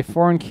has a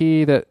foreign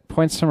key that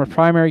points from a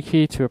primary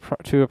key to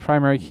a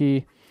primary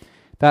key.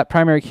 That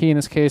primary key in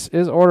this case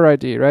is order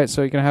ID, right?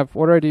 So you're going to have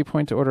order ID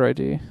point to order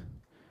ID,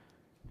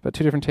 but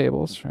two different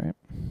tables, right?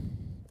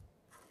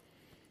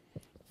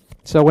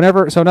 So in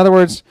other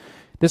words,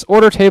 this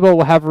order table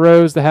will have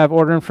rows that have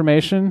order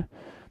information.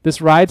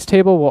 This rides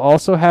table will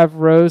also have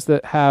rows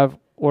that have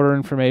order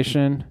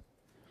information,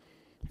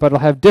 but it'll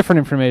have different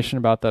information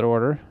about that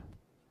order.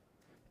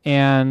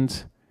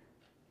 And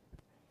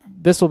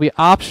this will be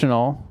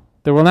optional.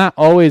 There will not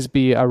always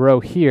be a row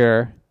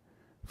here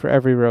for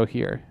every row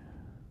here.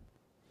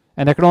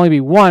 And there can only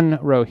be one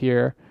row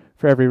here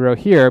for every row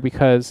here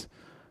because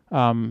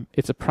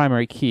it's a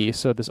primary key,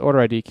 so this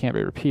order ID can't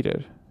be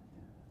repeated.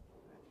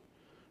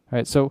 All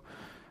right, so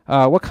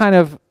what kind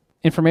of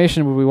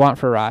information would we want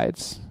for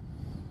rides?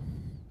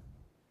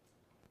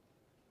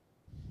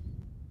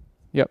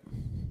 Yep.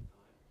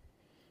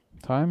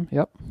 Time,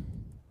 yep.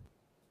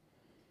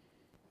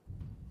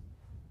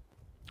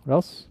 What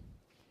else?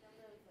 Number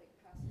of like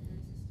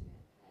passengers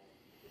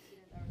the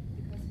student had,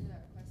 the customer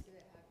that requested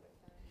it had with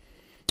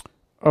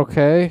them.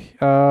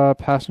 Okay,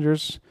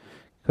 passengers,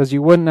 because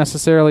you wouldn't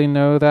necessarily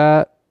know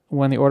that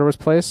when the order was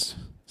placed.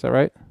 Is that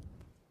right?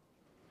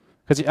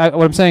 Because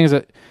what I'm saying is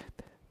that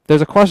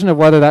there's a question of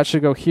whether that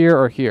should go here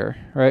or here,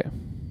 right?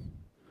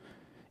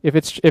 If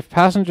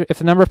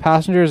the number of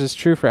passengers is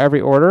true for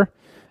every order,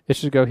 it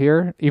should go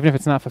here, even if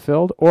it's not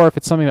fulfilled, or if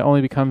it's something that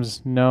only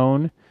becomes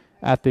known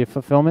at the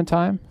fulfillment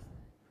time.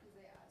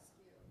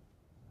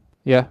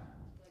 Yeah.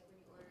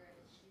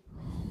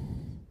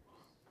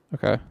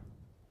 Okay.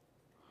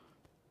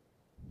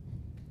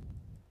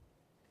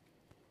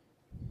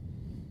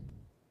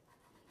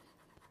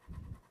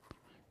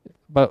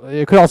 But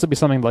it could also be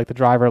something like the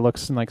driver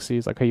looks and like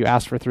sees like, hey, you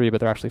asked for 3, but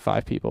they're actually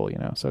 5 people, you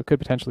know. So it could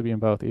potentially be in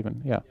both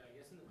even. Yeah. Yeah, I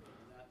guess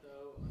in that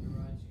though, under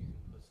rides you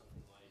can put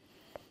something like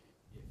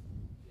if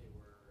they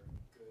were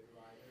good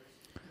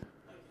riders,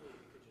 like it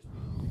could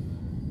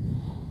just be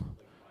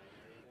like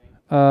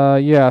binary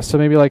thing. Yeah, so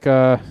maybe like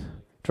a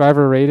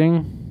driver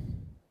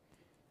rating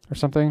or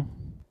something,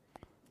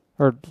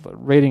 or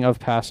rating of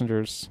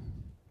passengers.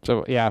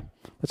 So yeah,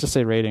 let's just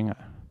say rating.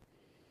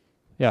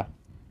 Yeah.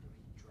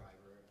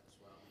 Driver as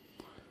well,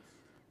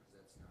 because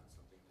that's not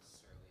something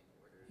necessarily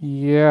in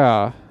order.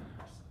 Yeah.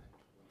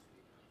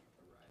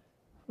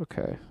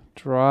 Okay.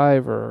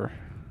 Driver.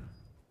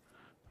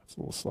 That's a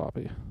little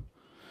sloppy.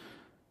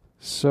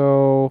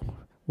 So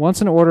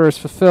once an order is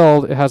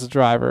fulfilled, it has a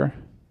driver,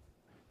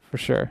 for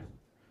sure.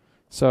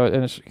 So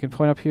and you can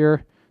point up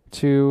here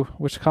to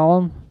which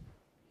column?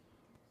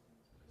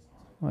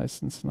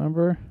 License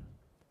number.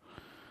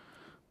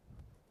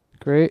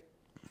 Great.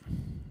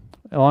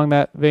 Along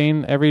that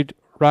vein, every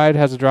ride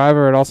has a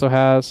driver. It also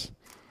has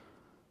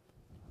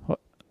what?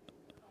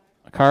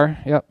 A car.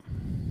 Yep.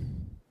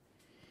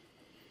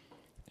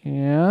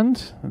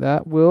 And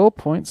that will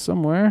point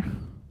somewhere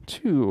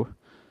to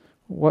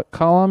what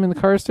column in the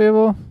cars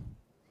table?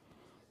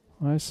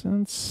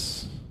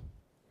 License.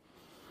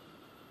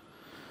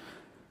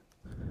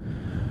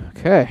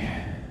 Okay.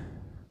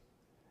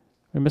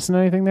 Are we missing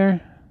anything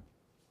there?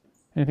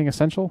 Anything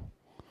essential?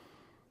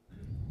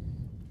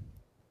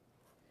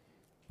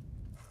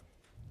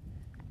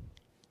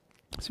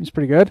 Seems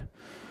pretty good.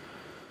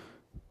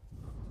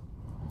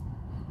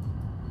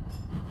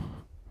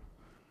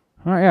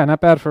 All right, yeah, not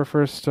bad for a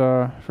first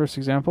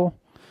example.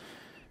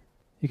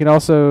 You can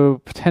also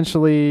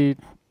potentially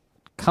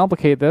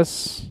complicate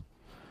this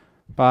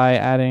by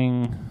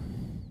adding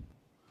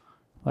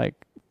like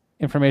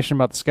information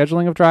about the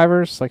scheduling of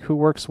drivers, like who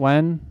works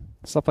when,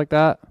 stuff like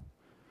that.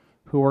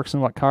 Who works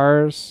in what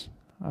cars?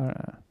 I don't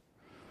know.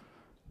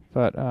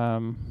 But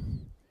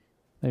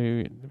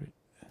maybe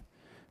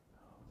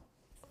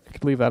I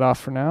could leave that off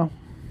for now.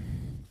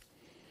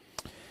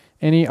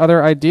 Any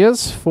other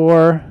ideas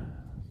for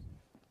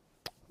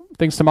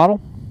things to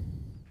model?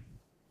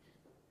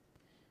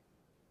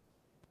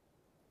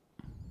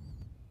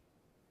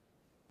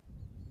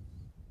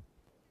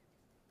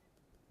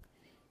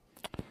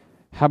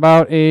 How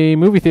about a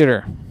movie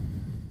theater?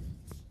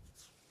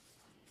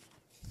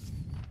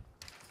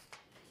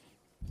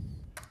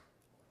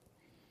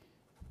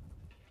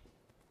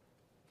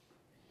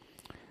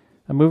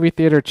 A movie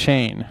theater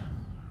chain.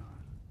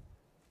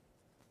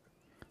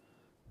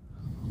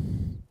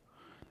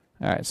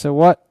 All right, so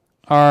what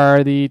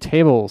are the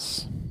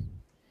tables?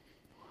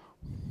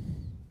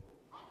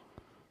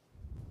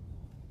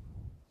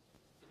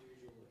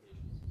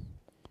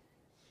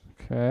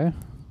 Okay.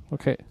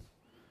 Okay.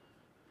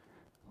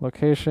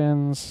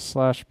 Locations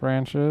 /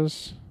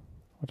 branches.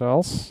 What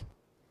else?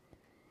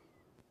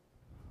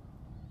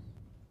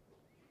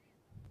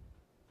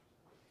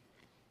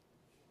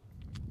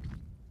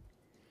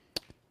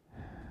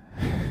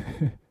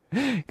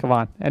 Come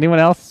on. Anyone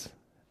else?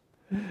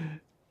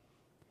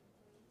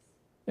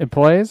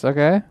 Employees?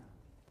 Okay.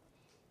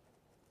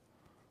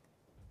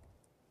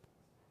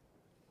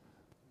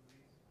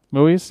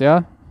 Movies?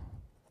 Yeah.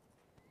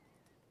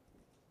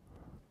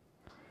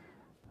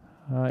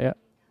 Yeah.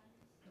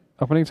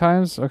 Opening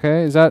times?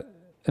 Okay. Is that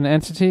an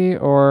entity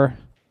or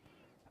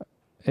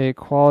a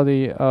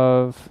quality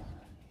of...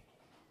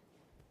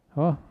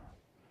 Oh.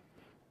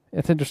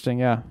 It's interesting,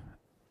 yeah.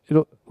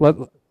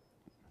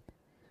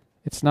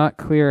 It's not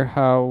clear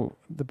how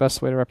the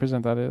best way to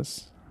represent that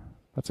is.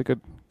 That's a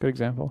good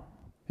example.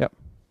 Yep.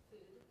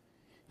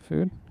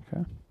 Food.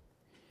 Okay.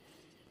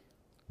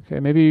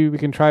 Okay, maybe we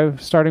can try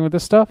starting with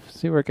this stuff,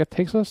 see where it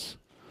takes us.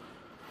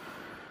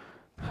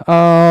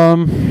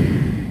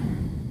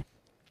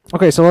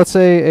 Okay, so let's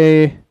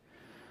say a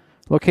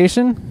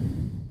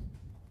location,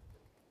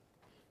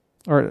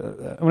 or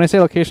when I say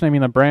location, I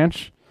mean a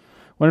branch.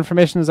 What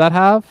information does that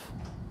have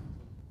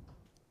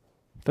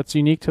that's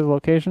unique to the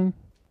location?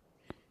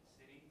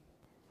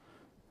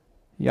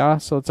 Yeah,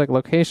 so it's like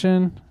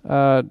location.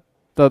 The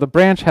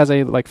branch has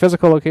a like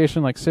physical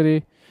location, like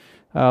city.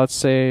 Let's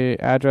say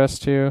address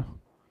too.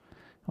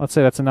 Let's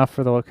say that's enough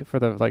for the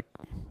like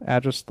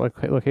address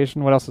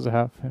location. What else does it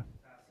have? Yeah.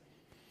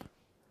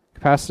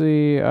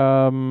 Capacity,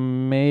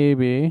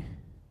 maybe.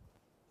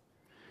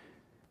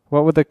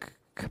 What would the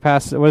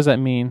capacity? What does that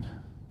mean?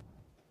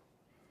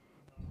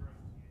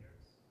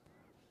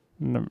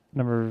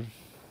 Number of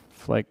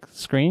like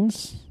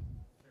screens.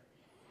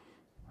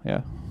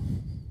 Yeah.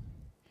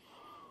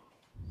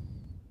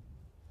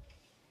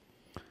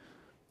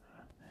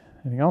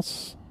 Anything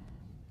else?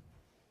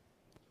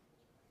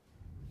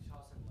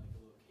 Toss in like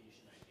a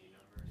location ID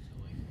number, so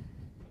like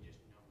we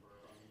just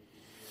number on the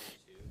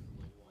two,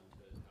 like 1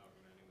 to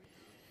however many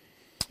we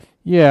have.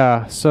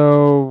 Yeah,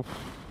 so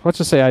let's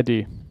just say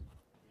ID.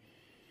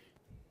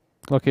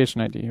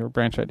 Location ID or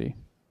branch ID.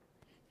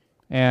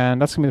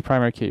 And that's going to be the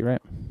primary key,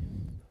 right?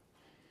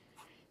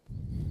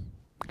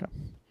 Okay.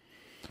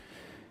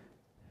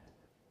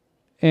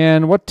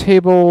 And what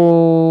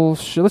table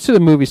let's do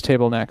the movies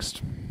table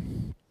next.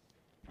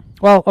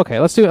 Well, okay,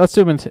 let's do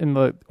them in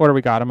the order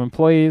we got them.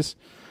 Employees.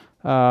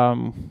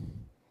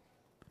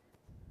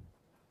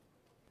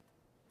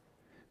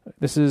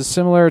 This is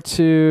similar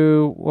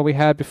to what we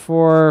had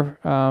before.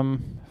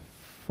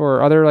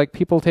 For other like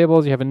people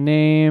tables, you have a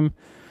name.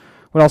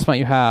 What else might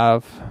you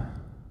have?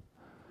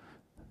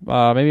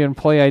 Maybe an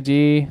employee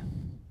ID.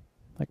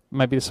 Like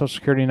might be the social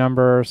security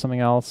number or something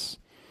else.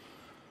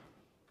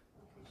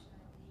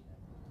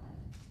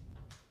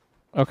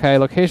 Okay,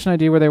 location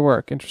ID where they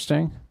work.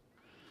 Interesting.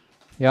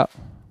 Yep.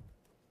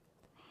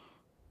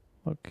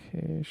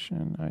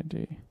 Location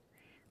ID.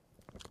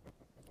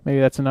 Maybe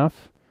that's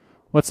enough.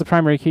 What's the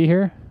primary key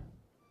here?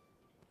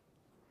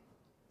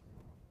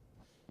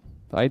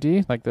 The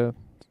ID, like the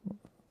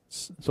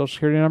social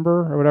security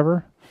number or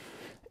whatever.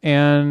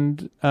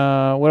 And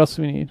what else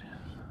do we need?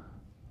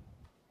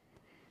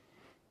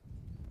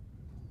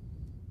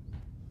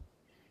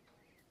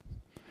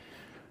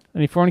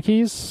 Any foreign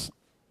keys?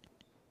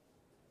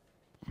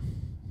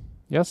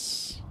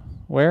 Yes.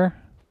 Where?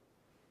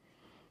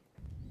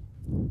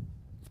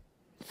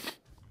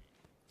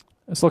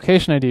 It's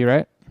location ID,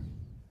 right?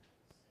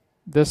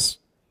 This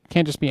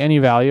can't just be any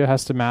value. It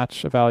has to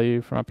match a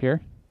value from up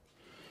here.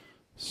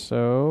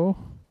 So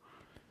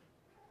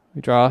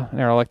we draw an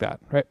arrow like that,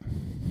 right?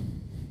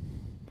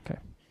 Okay.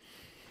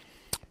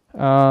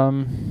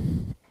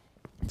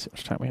 Let's see how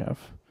much time we have.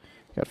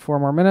 We got 4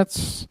 more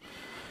minutes.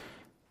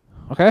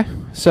 Okay.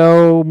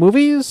 So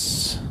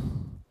movies.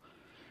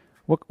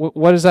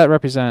 What does that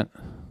represent?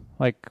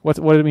 Like what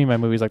do you mean by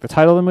movies? Like the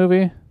title of the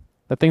movie,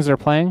 the things that are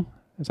playing.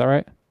 Is that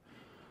right?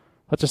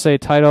 Let's just say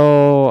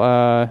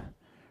title,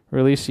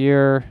 release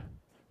year,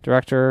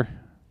 director.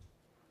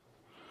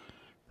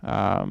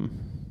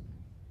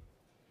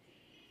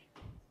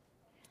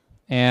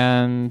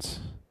 And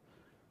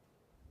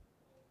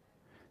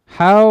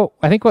how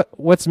I think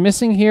what's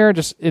missing here,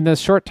 just in the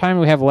short time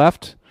we have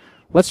left,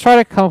 let's try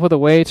to come up with a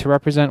way to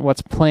represent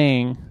what's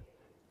playing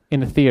in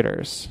the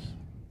theaters.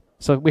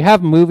 So we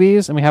have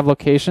movies and we have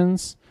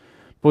locations,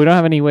 but we don't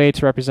have any way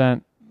to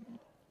represent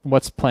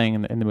what's playing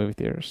in the movie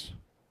theaters,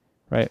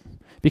 right?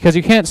 Because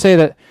you can't say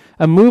that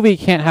a movie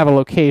can't have a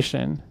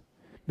location,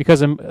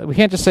 because we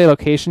can't just say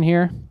location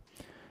here,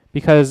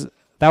 because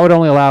that would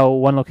only allow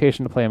one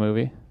location to play a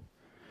movie.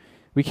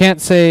 We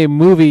can't say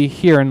movie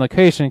here in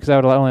location, because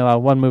that would only allow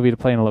one movie to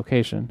play in a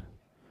location,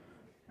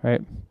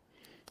 right?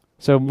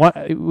 So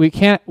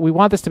we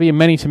want this to be a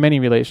many-to-many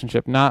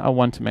relationship, not a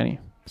one-to-many.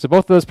 So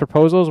both of those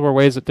proposals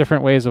were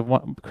different ways of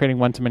creating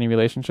one-to-many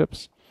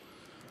relationships.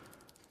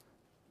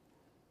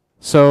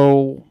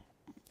 So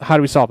how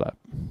do we solve that?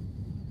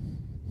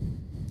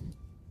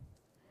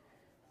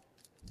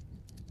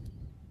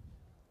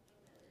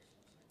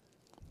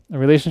 A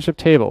relationship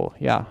table,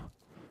 yeah.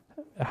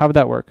 How would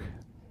that work?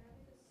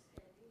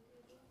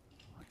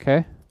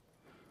 Okay.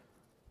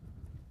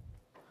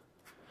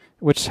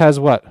 Which has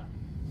what?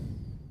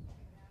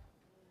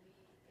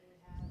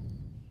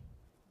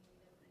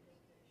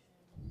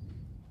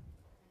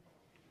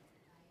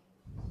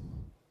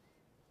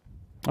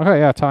 Okay,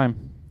 yeah,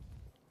 time.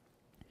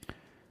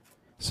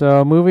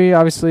 So movie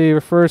obviously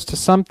refers to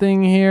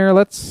something here.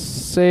 Let's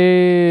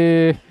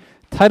say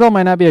title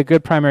might not be a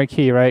good primary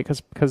key, right?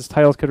 Because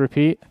titles could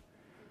repeat.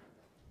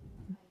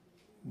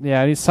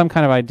 Yeah, it needs some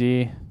kind of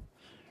ID.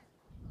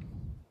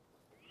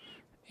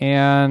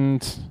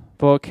 And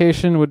the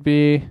location would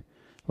be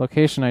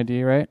location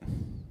ID, right?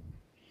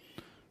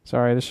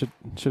 Sorry, this should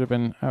have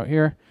been out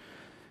here.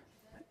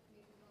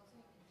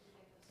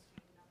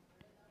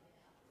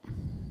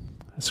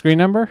 A screen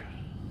number?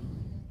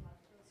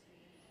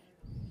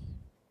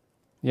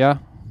 Yeah.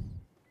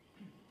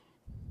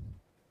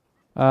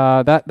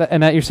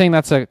 That you're saying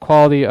that's a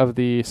quality of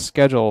the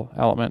schedule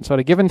element. So at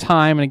a given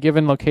time and a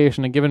given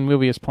location, a given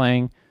movie is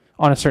playing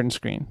on a certain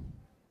screen.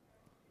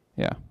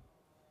 Yeah.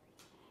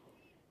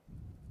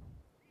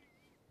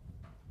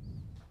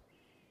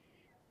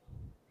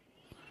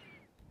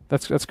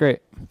 That's great.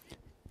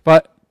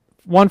 But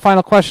one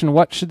final question,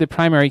 what should the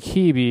primary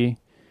key be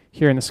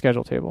here in the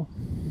schedule table?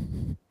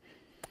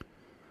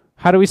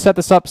 How do we set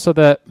this up so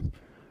that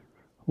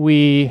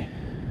we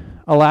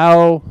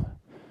allow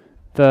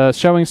the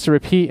showings to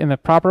repeat in the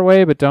proper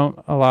way, but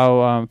don't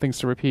allow things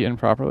to repeat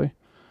improperly?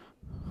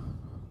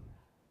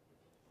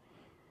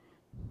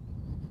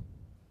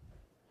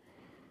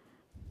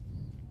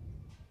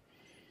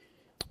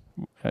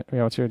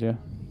 Yeah, what's your idea?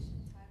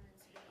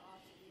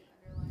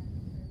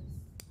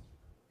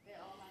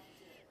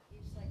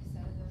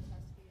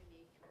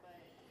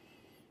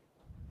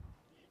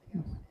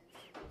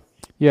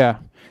 Yeah.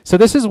 So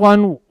this is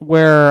one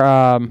where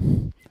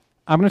I'm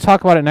going to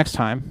talk about it next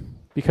time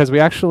because we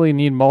actually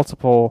need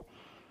multiple.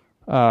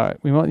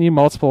 We need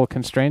multiple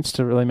constraints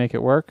to really make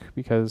it work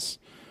because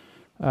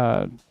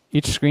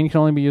each screen can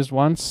only be used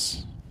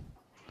once,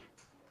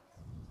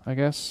 I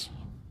guess.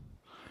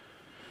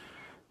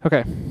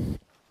 Okay.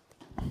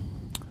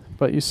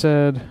 But you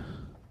said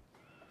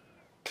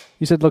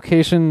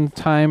location,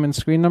 time, and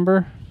screen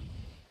number.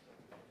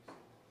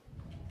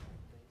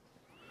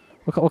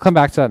 We'll come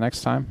back to that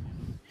next time.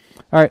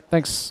 All right,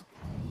 thanks.